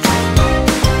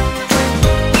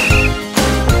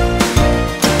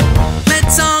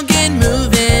 Let's all get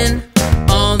moving.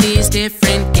 All these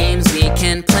different games we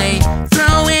can play.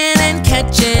 Throwing and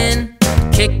catching,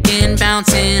 kicking,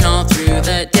 bouncing all through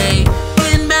the day.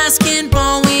 In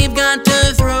basketball, we've got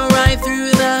to throw right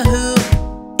through the hoop.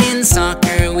 In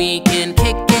soccer, we can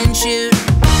kick and shoot.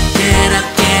 Get up,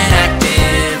 get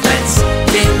active, let's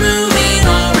get moving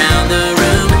all around the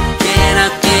room. Get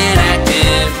up, get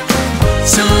active,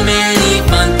 so many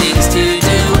fun things to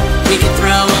do. We could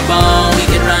throw a ball, we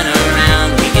could run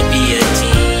around, we could be a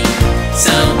team.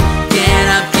 So get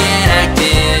up, get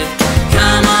active,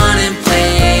 come on and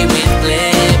play with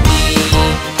Blippi.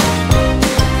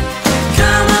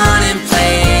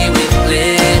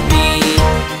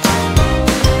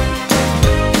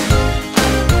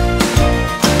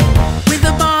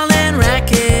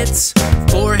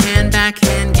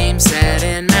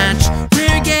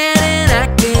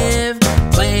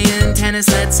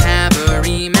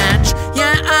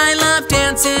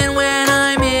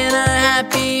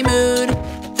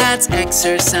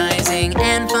 exercising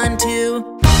and fun too.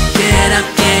 Get up,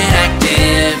 get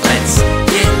active, let's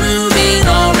get moving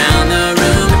all around the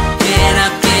room. Get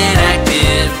up, get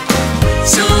active,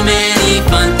 so many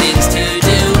fun things to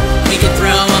do. We could throw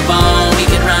a ball, we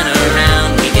could run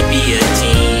around, we could be a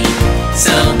team.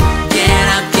 So get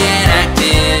up, get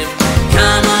active,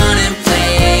 come on and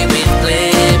play with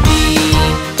Blippi.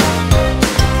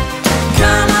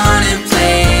 Come on and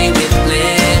play with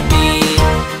Blippi.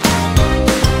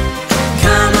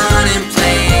 Come on and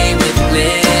play with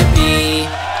Blippi.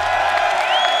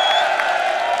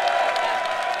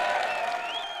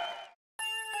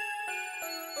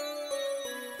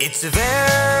 It's a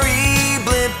very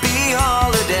Blippi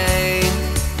holiday.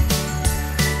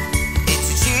 It's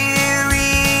a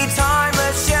cheery time,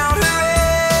 let's shout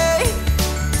hooray!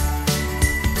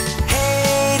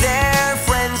 Hey there,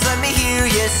 friends, let me hear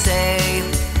you say,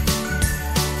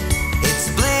 it's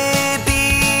a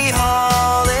Blippi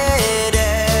holiday.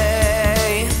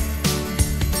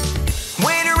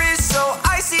 Winter is so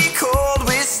icy cold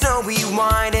with snowy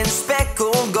wine and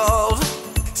speckled gold.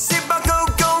 Sip a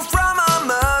cocoa from a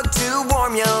mug to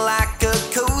warm you like a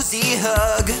cozy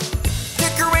hug.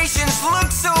 Decorations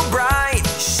look so bright,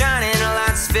 shining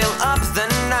lights fill up the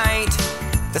night.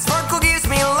 The sparkle gives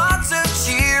me lots of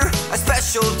cheer, a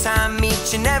special time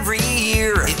each and every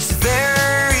year. It's a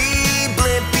very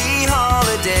Blippi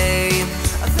holiday.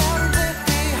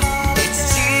 It's a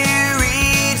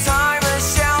cheery time,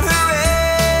 let's shout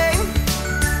hooray!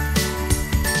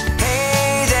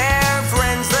 Hey there,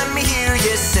 friends, let me hear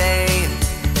you say,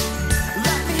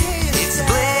 it's a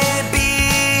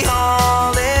Blippi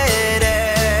holiday.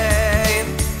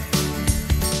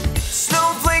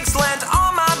 Snowflakes land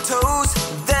on my toes,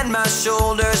 then my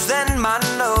shoulders, then my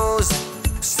nose.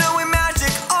 Snowy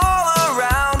magic all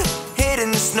around,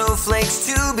 hidden snowflakes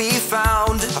to be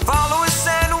found. I follow a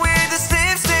scent with a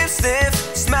sniff, sniff, sniff.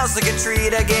 Smells like a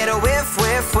treat, I get a whiff,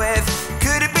 whiff, whiff.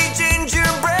 Could it be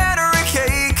gingerbread or a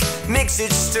cake? Mix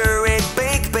it, stir it,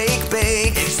 bake, bake,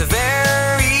 bake. It's a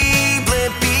very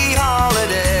Blippi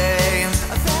holiday.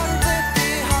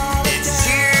 It's a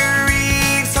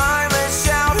cheery time, let's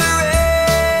shout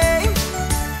hooray!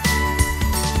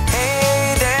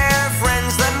 Hey there,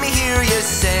 friends, let me hear you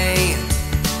say,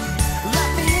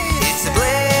 it's a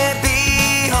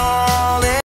Blippi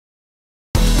holiday.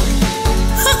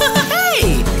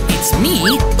 Hey, it's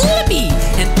me, Blippi,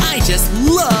 and I just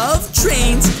love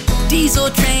trains. Diesel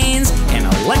trains and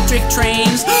electric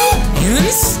trains and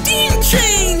steam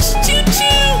trains.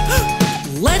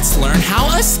 Choo-choo! Let's learn how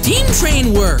a steam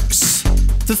train works.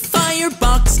 The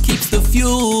firebox keeps the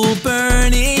fuel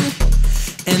burning,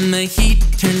 and the heat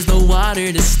turns the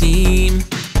water to steam.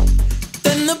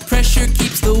 Then the pressure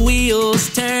keeps the wheels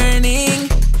turning.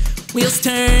 Wheels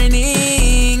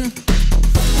turning.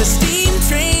 The steam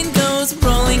train goes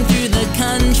rolling through the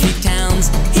country towns.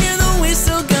 Hear the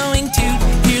whistle going toot,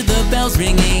 hear the bells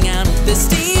ringing out. The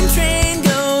steam train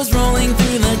goes rolling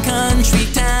through the country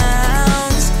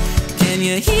towns. Can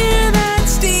you hear that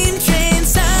steam train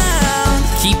sound?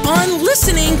 Keep on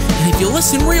listening, and if you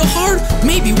listen real hard,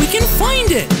 maybe we can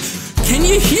find it. Can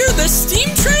you hear the steam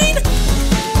train?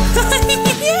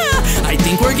 Yeah, I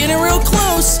think we're getting real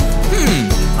close.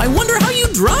 I wonder how you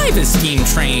drive a steam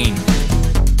train.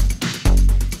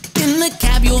 In the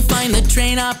cab you'll find the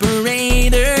train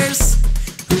operators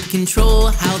who control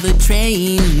how the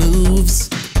train moves.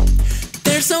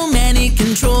 There's so many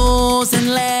controls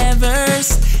and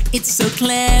levers, it's so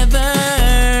clever.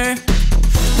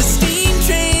 The steam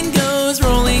train goes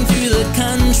rolling through the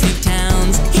country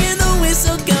towns. Hear the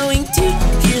whistle going toot,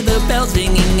 hear the bells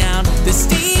ringing out. The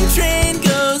steam train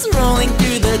goes rolling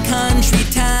through the country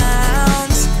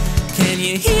towns. Can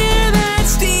you hear that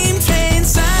steam train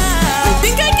sound? I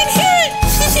think I can hear it!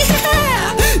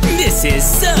 Yeah! This is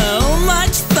so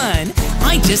much fun!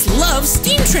 I just love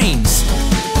steam trains!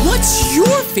 What's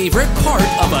your favorite part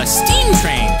of a steam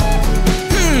train?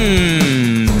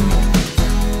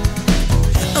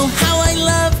 Oh, how I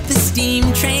love the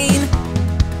steam train.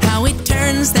 How it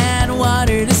turns that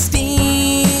water to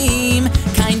steam.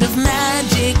 Kind of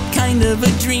magic, kind of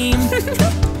a dream.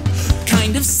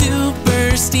 Kind of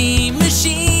super steam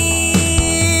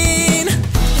machine.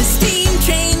 The steam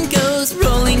train goes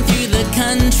rolling through the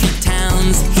country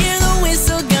towns. Hear the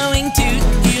whistle going toot,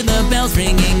 hear the bells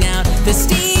ringing out. The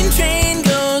steam train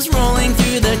goes rolling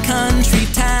through the country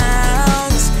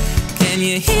towns. Can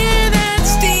you hear that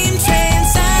steam train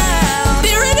sound?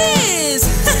 There it is!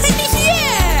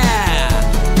 Yeah!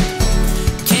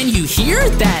 Can you hear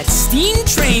that steam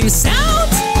train sound?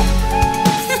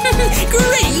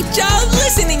 Great job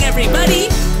listening, everybody!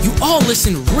 You all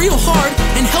listen real hard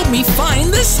and help me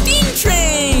find the steam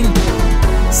train.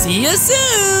 See you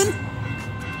soon.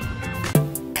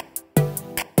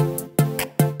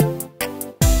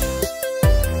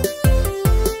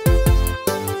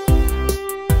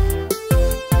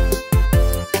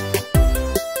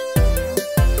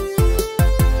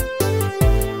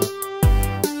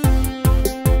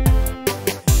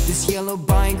 This yellow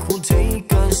bike will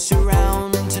take us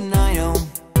around tonight, oh.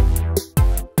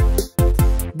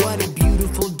 What a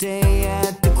beautiful day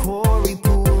at the quarry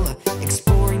pool.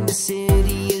 Exploring the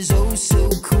city is oh so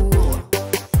cool.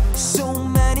 So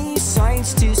many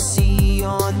sights to see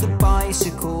on the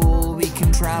bicycle. We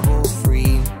can travel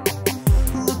free.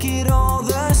 Look at all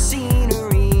the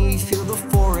scenery. Feel the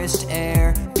forest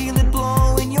air. Feel it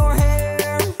blow in your hair.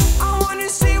 I wanna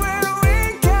see where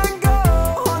we can go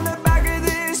on the back of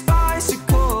this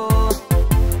bicycle.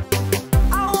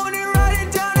 I wanna ride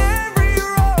it down every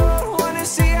road. Wanna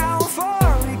see how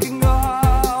far we can go.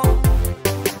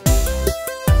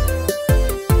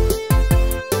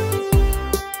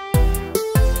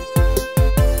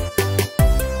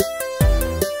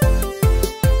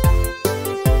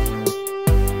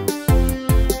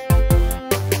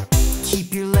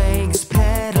 Keep your legs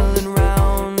pedaling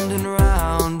round and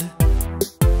round.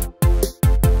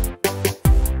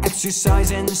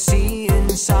 Exercise and seeing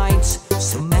sights.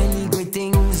 So many great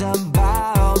things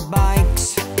about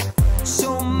bikes.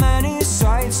 So many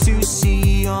sights to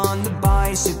see on the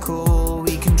bicycle.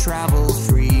 We can travel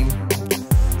free.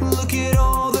 Look at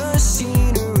all the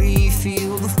scenery.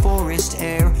 Feel the forest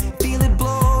air. Feel it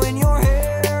blow in your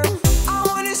hair. I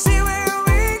wanna see where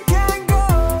we can go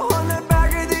on the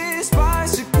back of this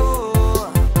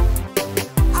bicycle.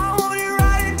 I wanna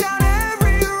ride it down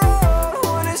every road.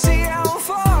 Wanna see how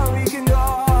far we can go.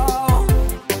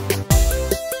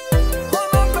 On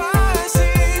my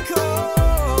bicycle.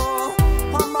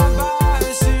 On my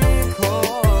bicycle.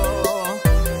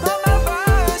 On my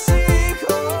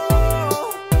bicycle.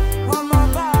 On my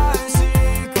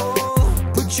bicycle.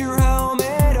 Put your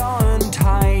helmet on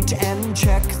tight and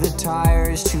check the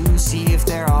tires to see if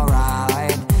they're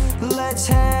alright. Let's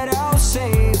head out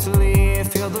safely.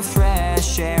 Feel the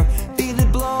fresh air. Feel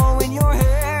it blow in your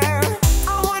hair.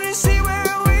 I wanna see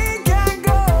where we can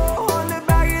go on the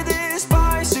back of this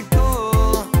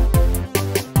bicycle.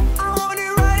 I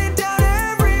wanna ride it down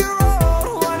every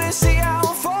road. Wanna see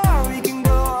how far we can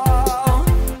go.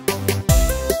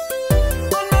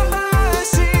 On my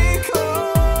bicycle.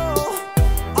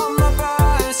 On my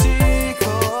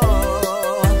bicycle.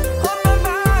 On my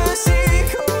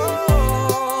bicycle.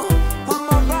 On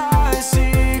my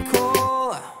bicycle.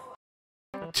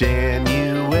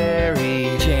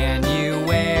 January,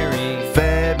 January,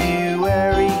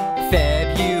 February,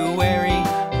 February,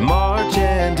 March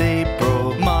and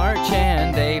April, March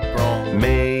and April,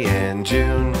 May and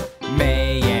June,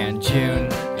 May and June,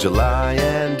 July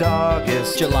and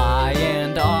August, July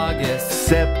and August,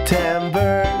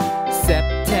 September,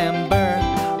 September,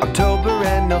 October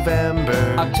and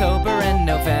November, October and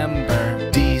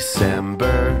November,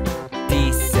 December.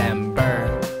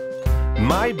 December.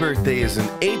 My birthday is in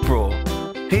April.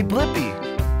 Hey Blippi,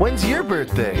 when's your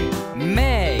birthday?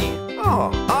 May.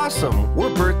 Oh, awesome.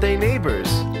 We're birthday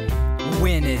neighbors.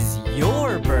 When is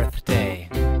your birthday?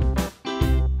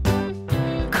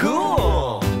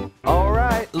 Cool. All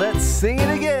right, let's sing it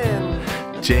again.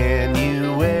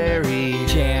 January,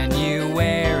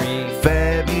 January,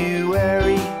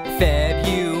 February,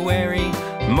 February,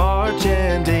 March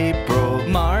and April,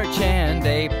 March and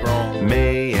April,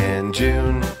 May and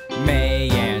June, May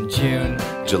and June,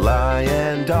 July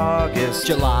and August,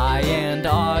 July and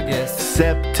August,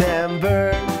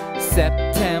 September,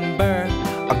 September,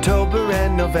 October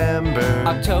and November,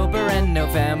 October and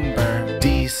November,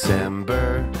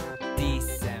 December.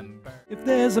 December. If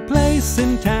there's a place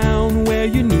in town where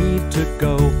you need to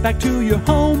go back to your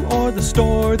home or the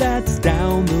store that's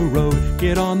down the road,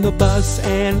 get on the bus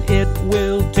and it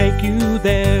will take you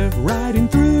there. Riding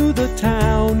through the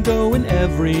town, going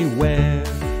everywhere.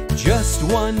 Just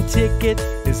one ticket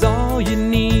is all you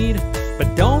need,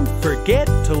 but don't forget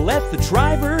to let the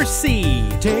driver see.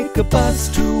 Take a bus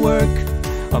to work,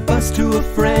 a bus to a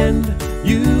friend.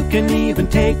 You can even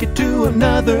take it to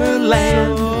another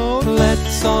land. So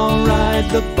let's all ride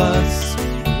the bus.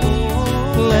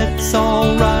 Let's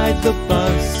all ride the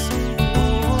bus.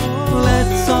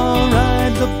 Let's all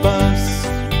ride the bus.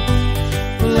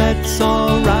 Let's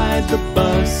all ride the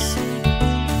bus.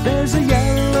 There's a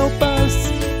yellow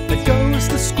bus that goes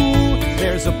to school.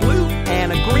 There's a blue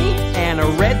and a green and a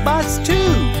red bus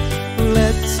too.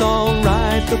 Let's all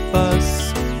ride the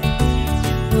bus.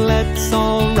 Let's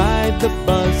all ride the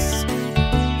bus.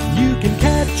 You can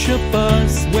catch catch a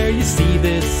bus where you see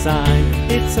this sign.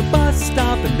 It's a bus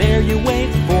stop and there you wait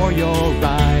for your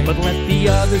ride. But let the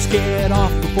others get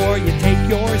off before you take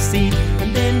your seat.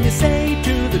 And then you say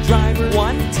to the driver,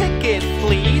 "One ticket,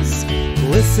 please."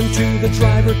 Listen to the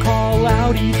driver call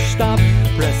out each stop.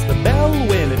 Press the bell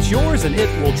when it's yours and it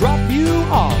will drop you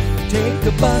off. Take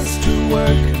a bus to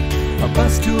work, a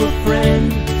bus to a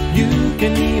friend. You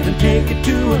can even take it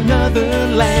to another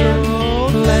land.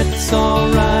 So let's all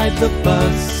ride the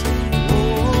bus.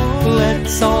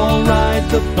 Let's all ride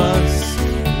the bus.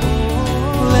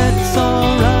 Let's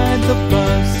all ride the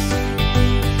bus.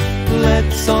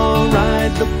 Let's all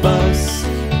ride the bus.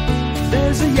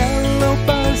 There's a yellow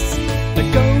bus that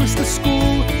goes to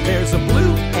school. There's a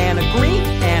blue and a green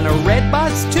and a red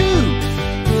bus too.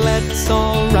 Let's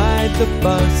all ride the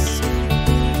bus.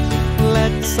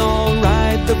 Let's all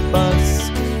ride the bus.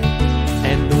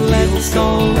 And let's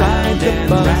all ride the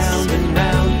bus. Round and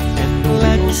round. And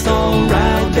let's all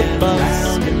ride the bus.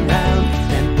 Round and round.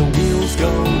 And the wheels go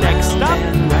round. Next stop,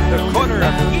 the corner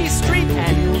of East Street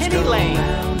and Penny Lane.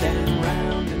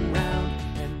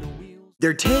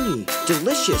 They're tangy,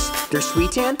 delicious, they're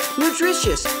sweet and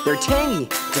nutritious. They're tangy,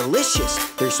 delicious,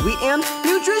 they're sweet and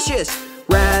nutritious.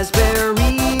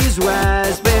 Raspberries,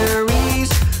 raspberries,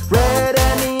 red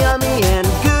and yummy and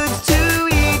good to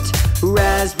eat.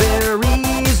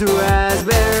 Raspberries,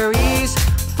 raspberries,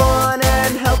 fun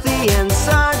and healthy and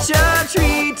such a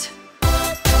treat.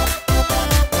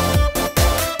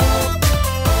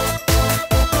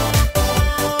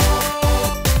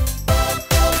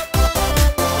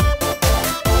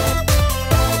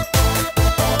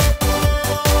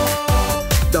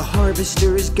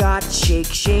 Harvester's got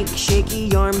shake, shake,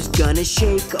 shaky arms, gonna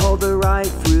shake all the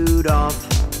ripe fruit off.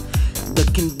 The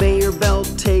conveyor belt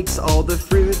takes all the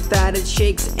fruit that it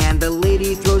shakes, and the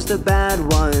lady throws the bad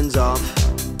ones off.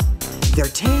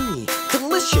 They're tangy,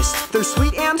 delicious, they're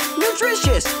sweet and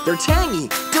nutritious. They're tangy,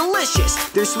 delicious,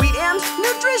 they're sweet and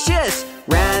nutritious.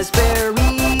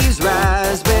 Raspberries,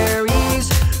 raspberries,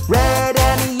 red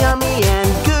and yummy and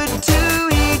good to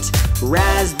eat.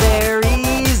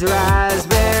 Raspberries,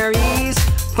 raspberries,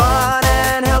 fun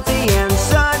and healthy and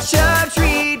such a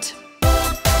treat.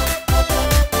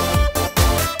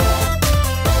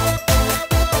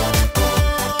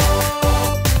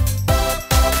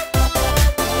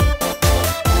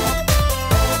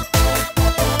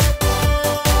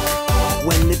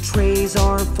 When the trays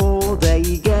are full, they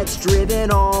get driven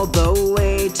all the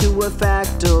way to a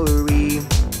factory.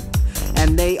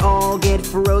 And they all get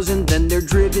frozen, then they're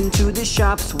driven to the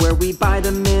shops where we buy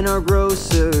them in our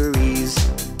groceries.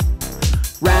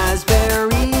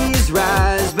 Raspberries,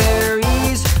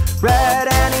 raspberries, red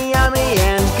and yummy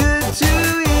and good to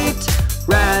eat.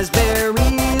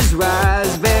 Raspberries,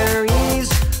 raspberries,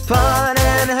 fun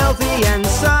and healthy and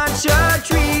such a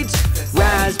treat.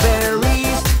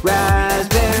 Raspberries,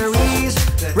 raspberries,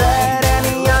 red and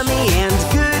yummy and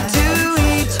good to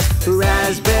eat.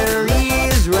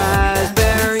 Raspberries,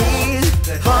 raspberries,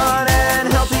 fun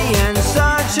and healthy and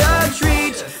such a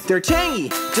treat. They're tangy,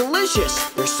 delicious,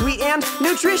 they're sweet and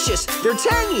nutritious. They're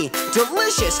tangy,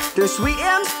 delicious, they're sweet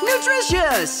and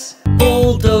nutritious.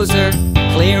 Bulldozer,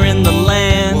 clearing the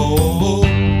land.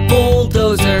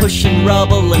 Bulldozer, pushing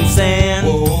rubble and sand.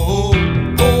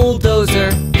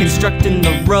 Bulldozer, constructing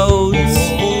the roads.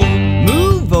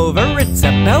 Move over, it's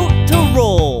about to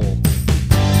roll.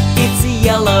 It's a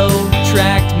yellow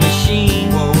tracked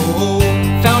machine,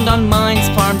 found on mines,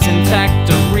 farms, and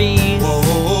factories.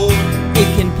 It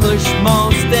can push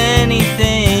most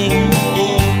anything.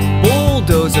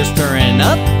 Bulldozers stirring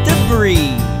up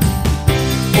debris.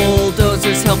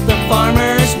 Bulldozers help the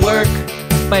farmers work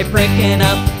by breaking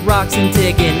up rocks and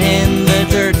digging in the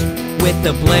dirt. With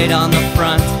the blade on the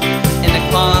front and a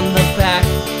claw on the back,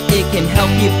 it can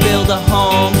help you build a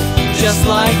home just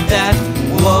like that.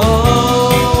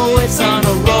 Whoa, it's on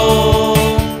a roll.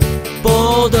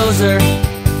 Bulldozer.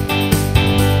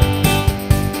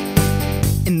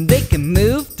 And they can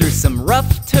move through some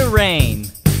rough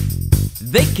terrain.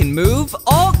 They can move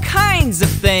all kinds of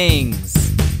things.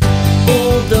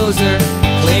 Bulldozer,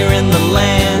 clearing the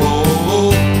land.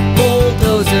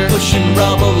 Bulldozer, pushing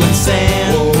rubble and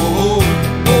sand.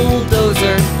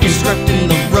 Bulldozer, constructing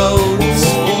the roads.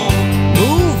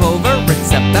 Move over,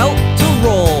 it's about to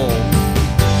roll.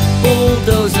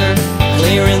 Bulldozer,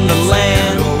 clearing the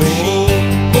land.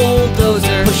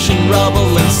 Bulldozer, pushing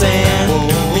rubble and sand.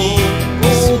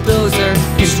 Bulldozer,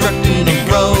 constructing the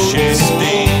roads.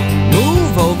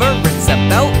 Move over, it's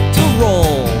about to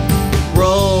roll.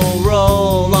 Roll,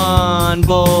 roll on,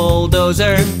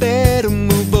 bulldozer. You better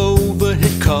move over,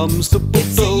 here comes the bulldozer.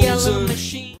 It's a yellow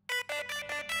machine.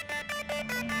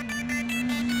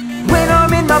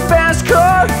 my fast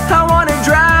car, I wanna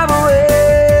drive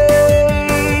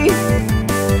away.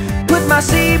 Put my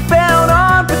seatbelt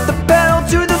on, put the pedal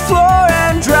to the floor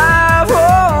and drive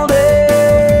all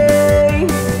day.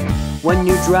 When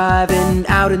you're driving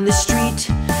out in the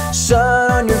street,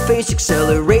 sun on your face,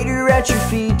 accelerator at your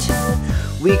feet,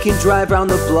 we can drive round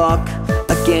the block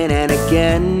again and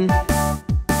again.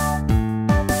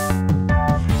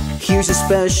 Here's a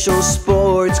special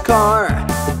sports car,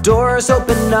 the doors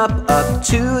open up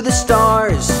to the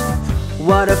stars.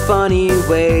 What a funny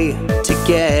way to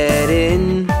get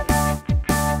in.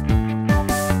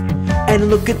 And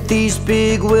look at these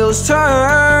big wheels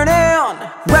turning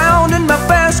round in my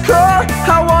fast car,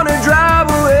 I wanna drive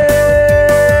away.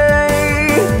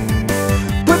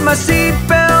 Put my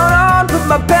seatbelt on, put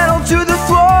my pedal to the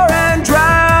floor and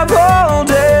drive all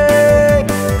day.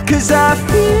 'Cause I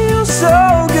feel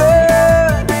so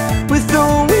good with the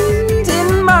wind in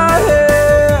my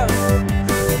hair.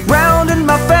 Round in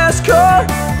my fast car,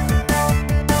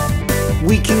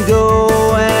 we can go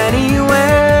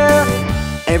anywhere.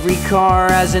 Every car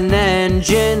has an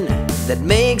engine that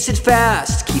makes it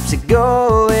fast, keeps it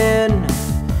going.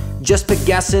 Just put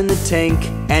gas in the tank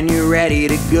and you're ready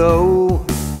to go.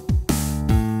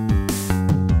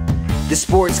 The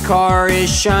sports car is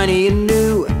shiny and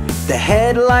new, the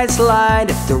headlights light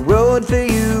up the road for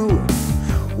you.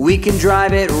 We can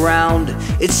drive it round,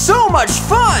 it's so much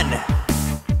fun!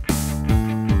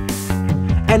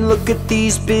 And look at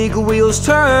these big wheels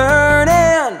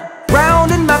turning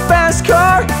round in my fast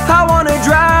car, I wanna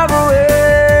drive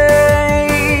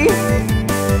away.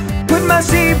 Put my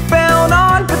seatbelt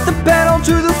on, put the pedal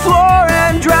to the floor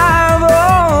and drive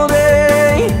all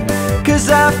day. 'Cause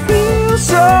I feel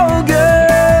so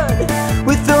good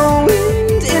with the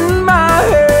wind in my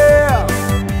hair.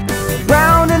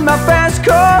 Round in my fast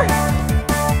car,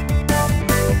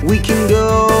 we can go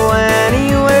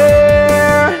anywhere.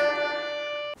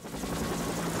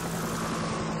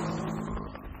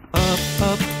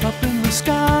 Up in the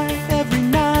sky every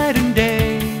night and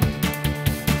day,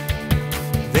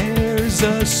 there's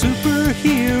a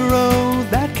superhero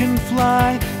that can fly,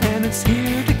 and it's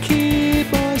here to keep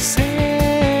us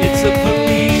safe. It's a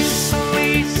police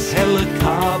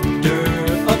helicopter,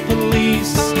 a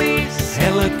police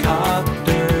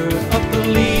helicopter, a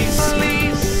police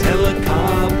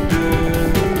helicopter.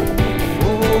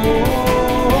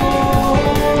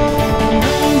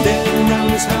 Round and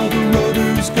round is how the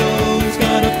rotors go. It's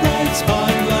got a bright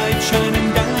spotlight shining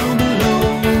down below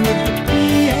with the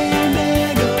PA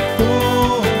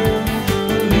megaphone.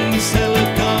 Police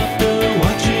helicopter,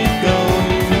 watch it go.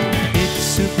 It's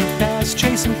super fast,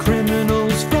 chasing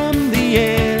criminals from the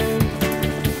air,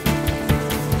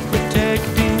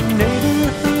 protecting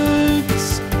neighborhoods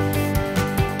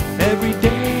every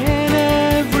day and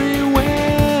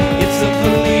everywhere. It's a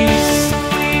police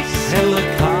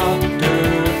helicopter,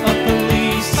 a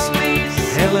police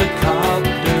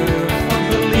helicopter, a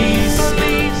police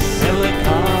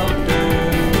helicopter.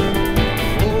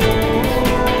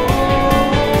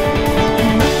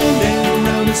 Round and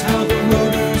round is how the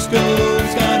rotors go.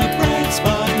 It's got a bright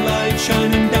spotlight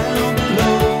shining down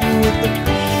below with the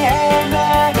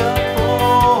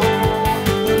megaphone.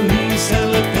 Police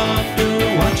helicopter,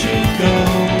 watch it go.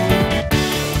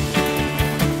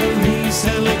 Police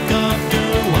helicopter,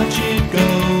 watch it go.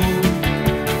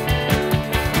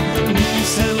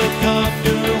 Police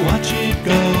helicopter, watch it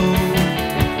go.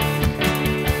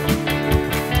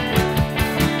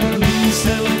 Police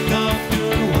helicopter,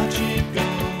 watch it go.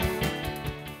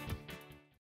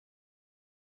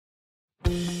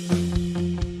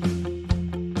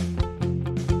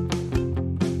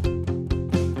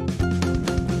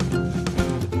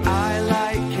 I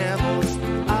like camels,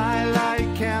 I like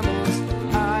camels,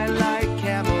 I like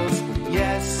camels,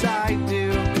 yes I do.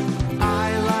 I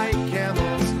like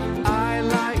camels, I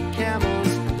like camels,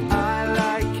 I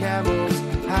like camels,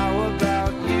 how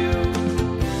about you?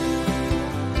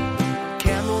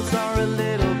 Camels are a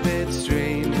little bit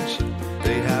strange,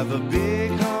 they have a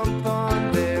big hump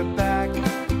on their back.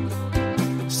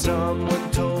 Someone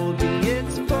told me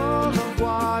it's full of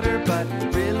water, but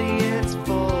really it's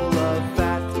full of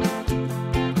fat.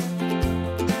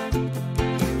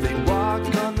 They walk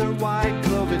on their wide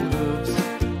cloven hooves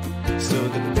so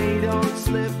that they don't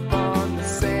slip on the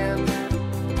sand.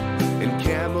 And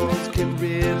camels can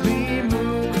really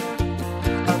move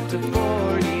up to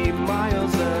 40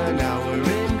 miles an hour,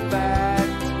 in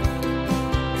fact.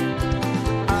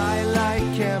 I like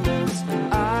camels,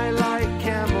 I like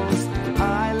camels,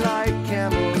 I like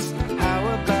camels, how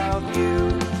about you?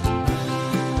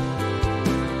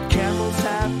 Camels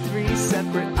have 3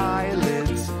 separate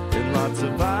eyelids and lots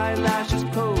of eyelashes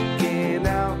poking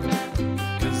out.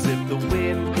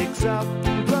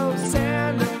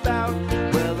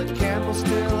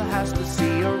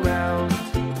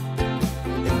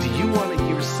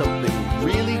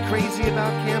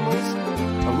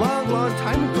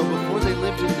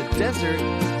 desert.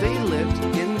 They lived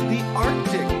in the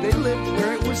Arctic. They lived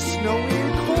where it was snowy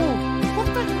and cold. What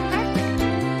the heck?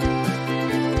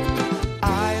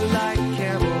 I like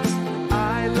camels.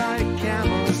 I like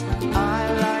camels.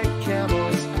 I like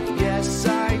camels. Yes,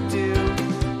 I do.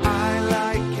 I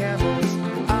like camels.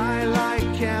 I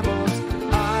like camels.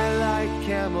 I like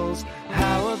camels.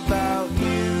 How about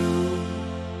you?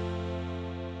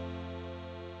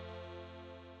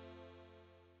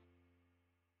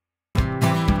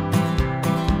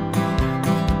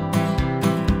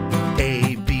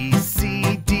 A, B,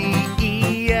 C, D,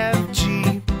 E, F,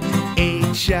 G,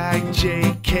 H, I,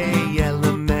 J, K, L,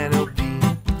 M, N, O, P,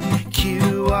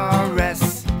 Q, R,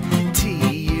 S, T,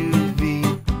 U, V,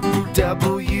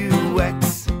 W,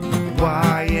 X,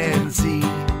 Y, and Z.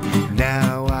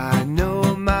 Now I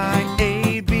know my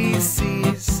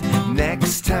ABCs.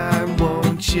 Next time,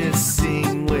 won't you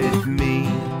sing with me?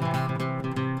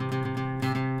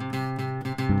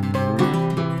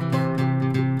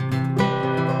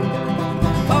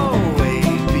 Oh, A,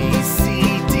 B,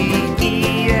 C, D,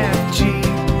 E, F, G,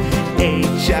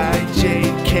 H, I, J,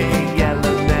 K, L,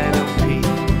 M, N, O, P,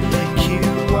 Q,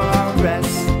 R,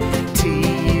 S, T,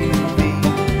 U, V,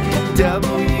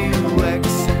 W, X,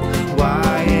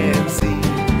 Y, and Z.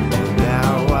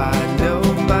 Now I know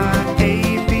my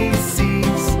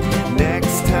ABCs.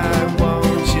 Next time,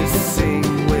 won't you sing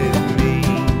with me?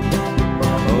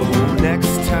 Oh,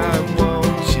 next time,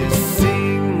 won't you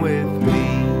sing with me?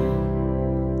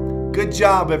 Good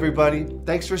job, everybody.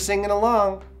 Thanks for singing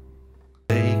along.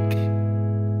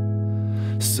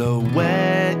 So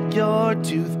wet your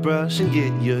toothbrush and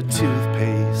get your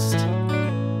toothpaste.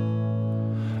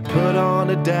 Put on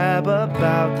a dab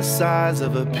about the size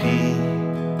of a pea.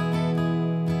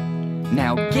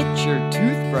 Now get your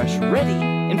toothbrush ready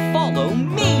and follow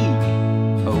me.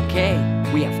 Okay,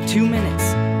 we have 2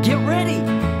 minutes. Get ready.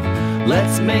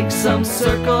 Let's make some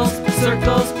circles,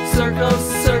 circles, circles,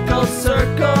 circles,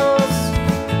 circles.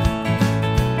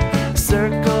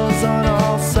 Circles on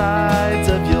all sides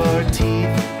of your teeth.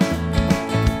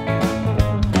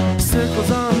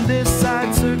 Circles on this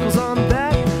side, circles on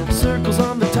that. Circles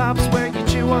on the tops where you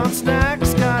chew on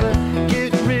snacks. Gotta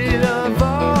get rid of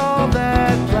all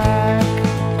that black.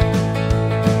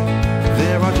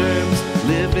 There are germs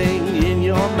living in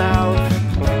your mouth,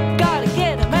 Gotta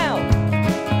get 'em out.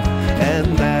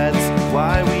 and that's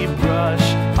why we brush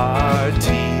our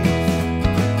teeth.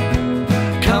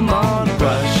 Come on,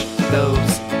 brush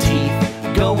those teeth.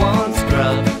 Go on,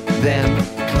 scrub them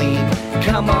clean.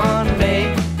 Come on,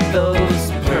 make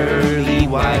those pearly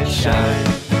white shine.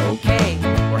 Okay,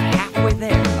 we're halfway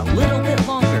there. A little bit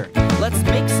longer. Let's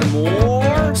make some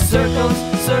more Circles,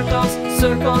 circles,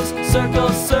 circles,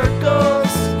 circles,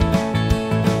 circles.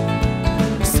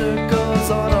 Circles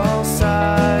on all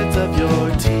sides of your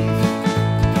teeth.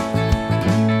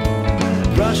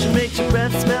 Brushing makes your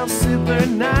breath smell super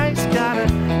nice. Gotta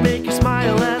make your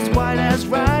smile as white as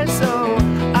rice. Oh,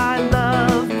 I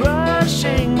love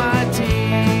brushing my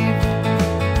teeth.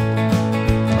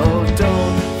 Oh,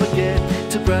 don't forget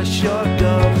to brush your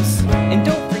gums. And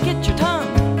don't forget your tongue.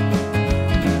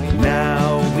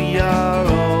 Now we are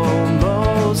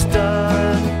almost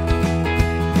done.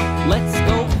 Let's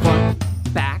go front,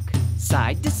 back,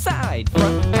 side to side.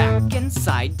 Front, back, and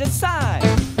side to side.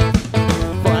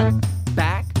 Front,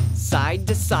 back, side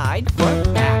to side.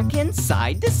 Front, back, and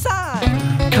side to side.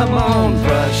 Come on,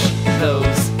 brush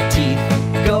those teeth.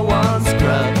 Go on,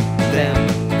 scrub them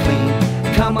clean.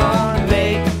 Come on,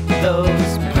 make those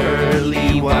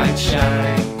pearly white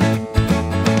shine.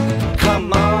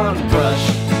 Come on, brush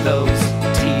those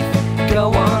teeth.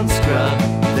 Go on, scrub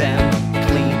them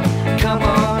clean. Come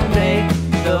on, make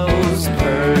those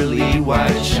pearly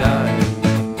white shine.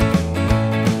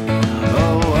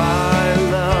 Oh, I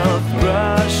love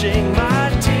brushing my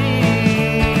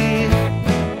teeth.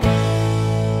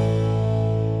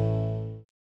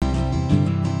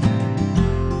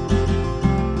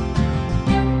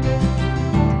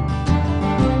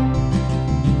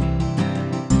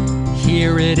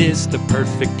 Here it is, the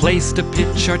perfect place to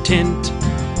pitch our tent,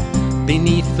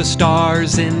 beneath the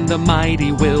stars in the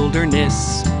mighty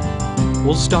wilderness.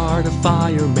 We'll start a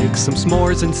fire, make some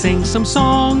s'mores, and sing some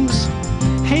songs.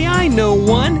 Hey, I know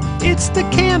one, it's the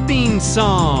camping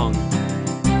song.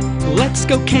 Let's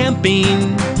go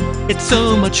camping, it's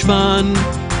so much fun.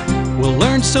 We'll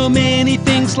learn so many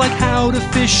things like how to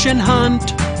fish and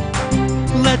hunt.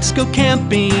 Let's go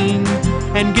camping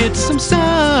and get some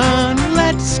sun.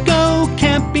 Let's go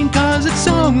camping 'cause it's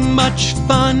so much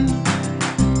fun.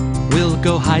 We'll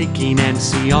go hiking and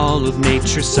see all of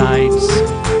nature's sights.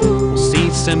 We'll see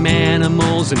some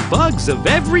animals and bugs of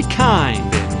every kind.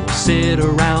 And sit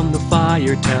around the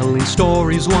fire telling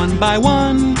stories one by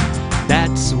one.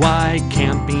 That's why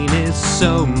camping is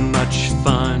so much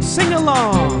fun. Sing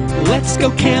along! Let's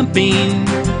go camping,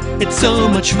 it's so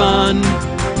much fun.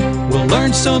 We'll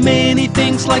learn so many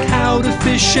things like how to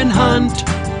fish and hunt.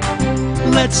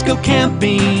 Let's go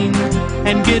camping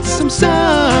and get some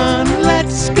sun.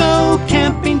 Let's go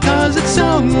camping 'cause it's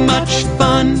so much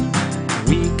fun.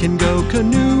 We can go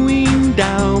canoeing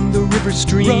down the river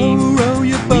stream. Row, row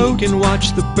your boat. We can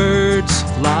watch the birds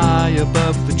fly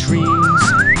above the trees.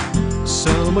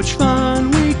 So much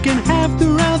fun we can have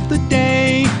throughout the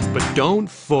day. But don't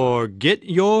forget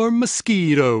your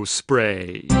mosquito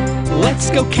spray. Let's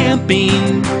go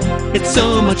camping, it's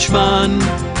so much fun.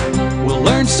 We'll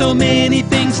learn so many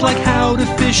things like how to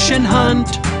fish and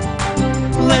hunt.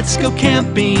 Let's go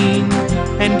camping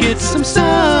and get some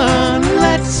sun.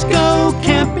 Let's go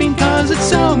camping 'cause it's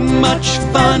so much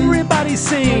fun. Everybody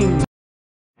sing!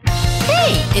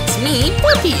 Hey, it's me,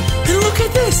 Blippi. And look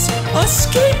at this, a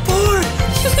skateboard.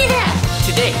 Yeah!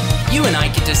 Today, you and I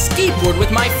get to skateboard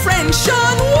with my friend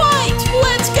Sean White.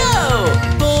 Let's go!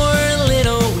 4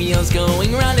 little wheels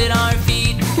going round at our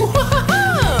feet.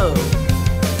 Whoa!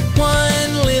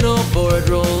 1 little board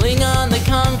rolling on the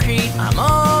concrete. I'm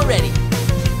all ready.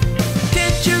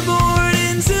 Get your board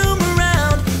and zoom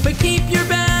around, but keep your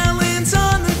balance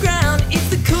on the ground. It's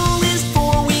the coolest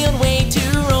 4-wheeled way to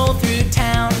roll through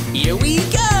town. Here we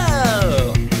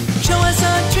go! Show us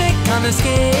a trick on the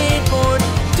skateboard.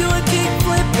 Do a kick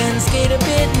flip and skate a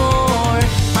bit more.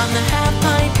 On the half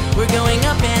pipe, we're going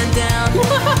up and down.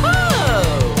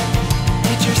 Whoa!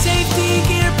 Get your safety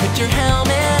gear, put your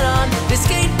helmet on. The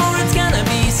skateboard's gonna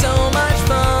be so much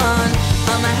fun.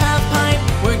 On the half pipe,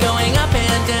 we're going up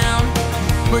and down.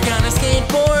 We're gonna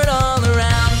skateboard all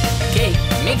around. Okay,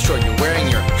 make sure you're wearing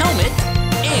your helmet,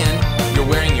 and you're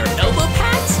wearing your elbow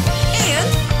pads, and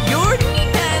your knee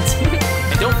pads.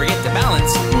 And don't forget to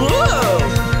balance. Whoa!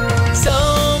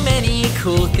 So many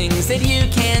cool things that you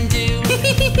can do.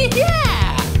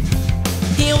 Yeah!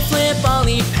 Heel flip,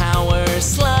 ollie power,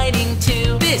 sliding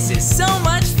too. This is so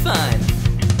much fun.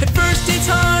 At first it's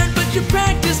hard, but you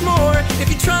practice more. If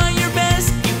you try your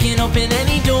best, you can open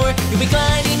any door. You'll be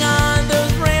gliding on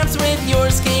those ramps with your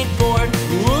skateboard.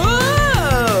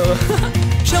 Whoa!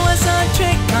 Show us a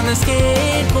trick on the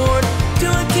skateboard. Do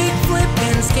a kick flip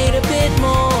and skate a bit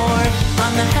more.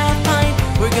 On the half pipe,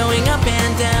 we're going up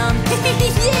and down.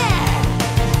 Yeah!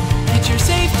 Get your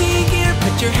safety gear,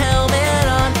 put your helmet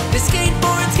on. The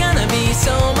skateboard's gonna be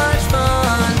so much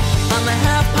fun. On the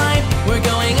half pipe, we're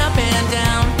going up and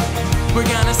down. We're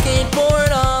gonna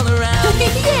skateboard all around.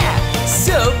 Yeah!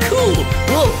 So cool!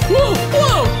 Whoa, whoa,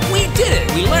 whoa! We did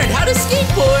it! We learned how to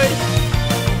skateboard!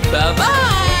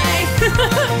 Bye-bye!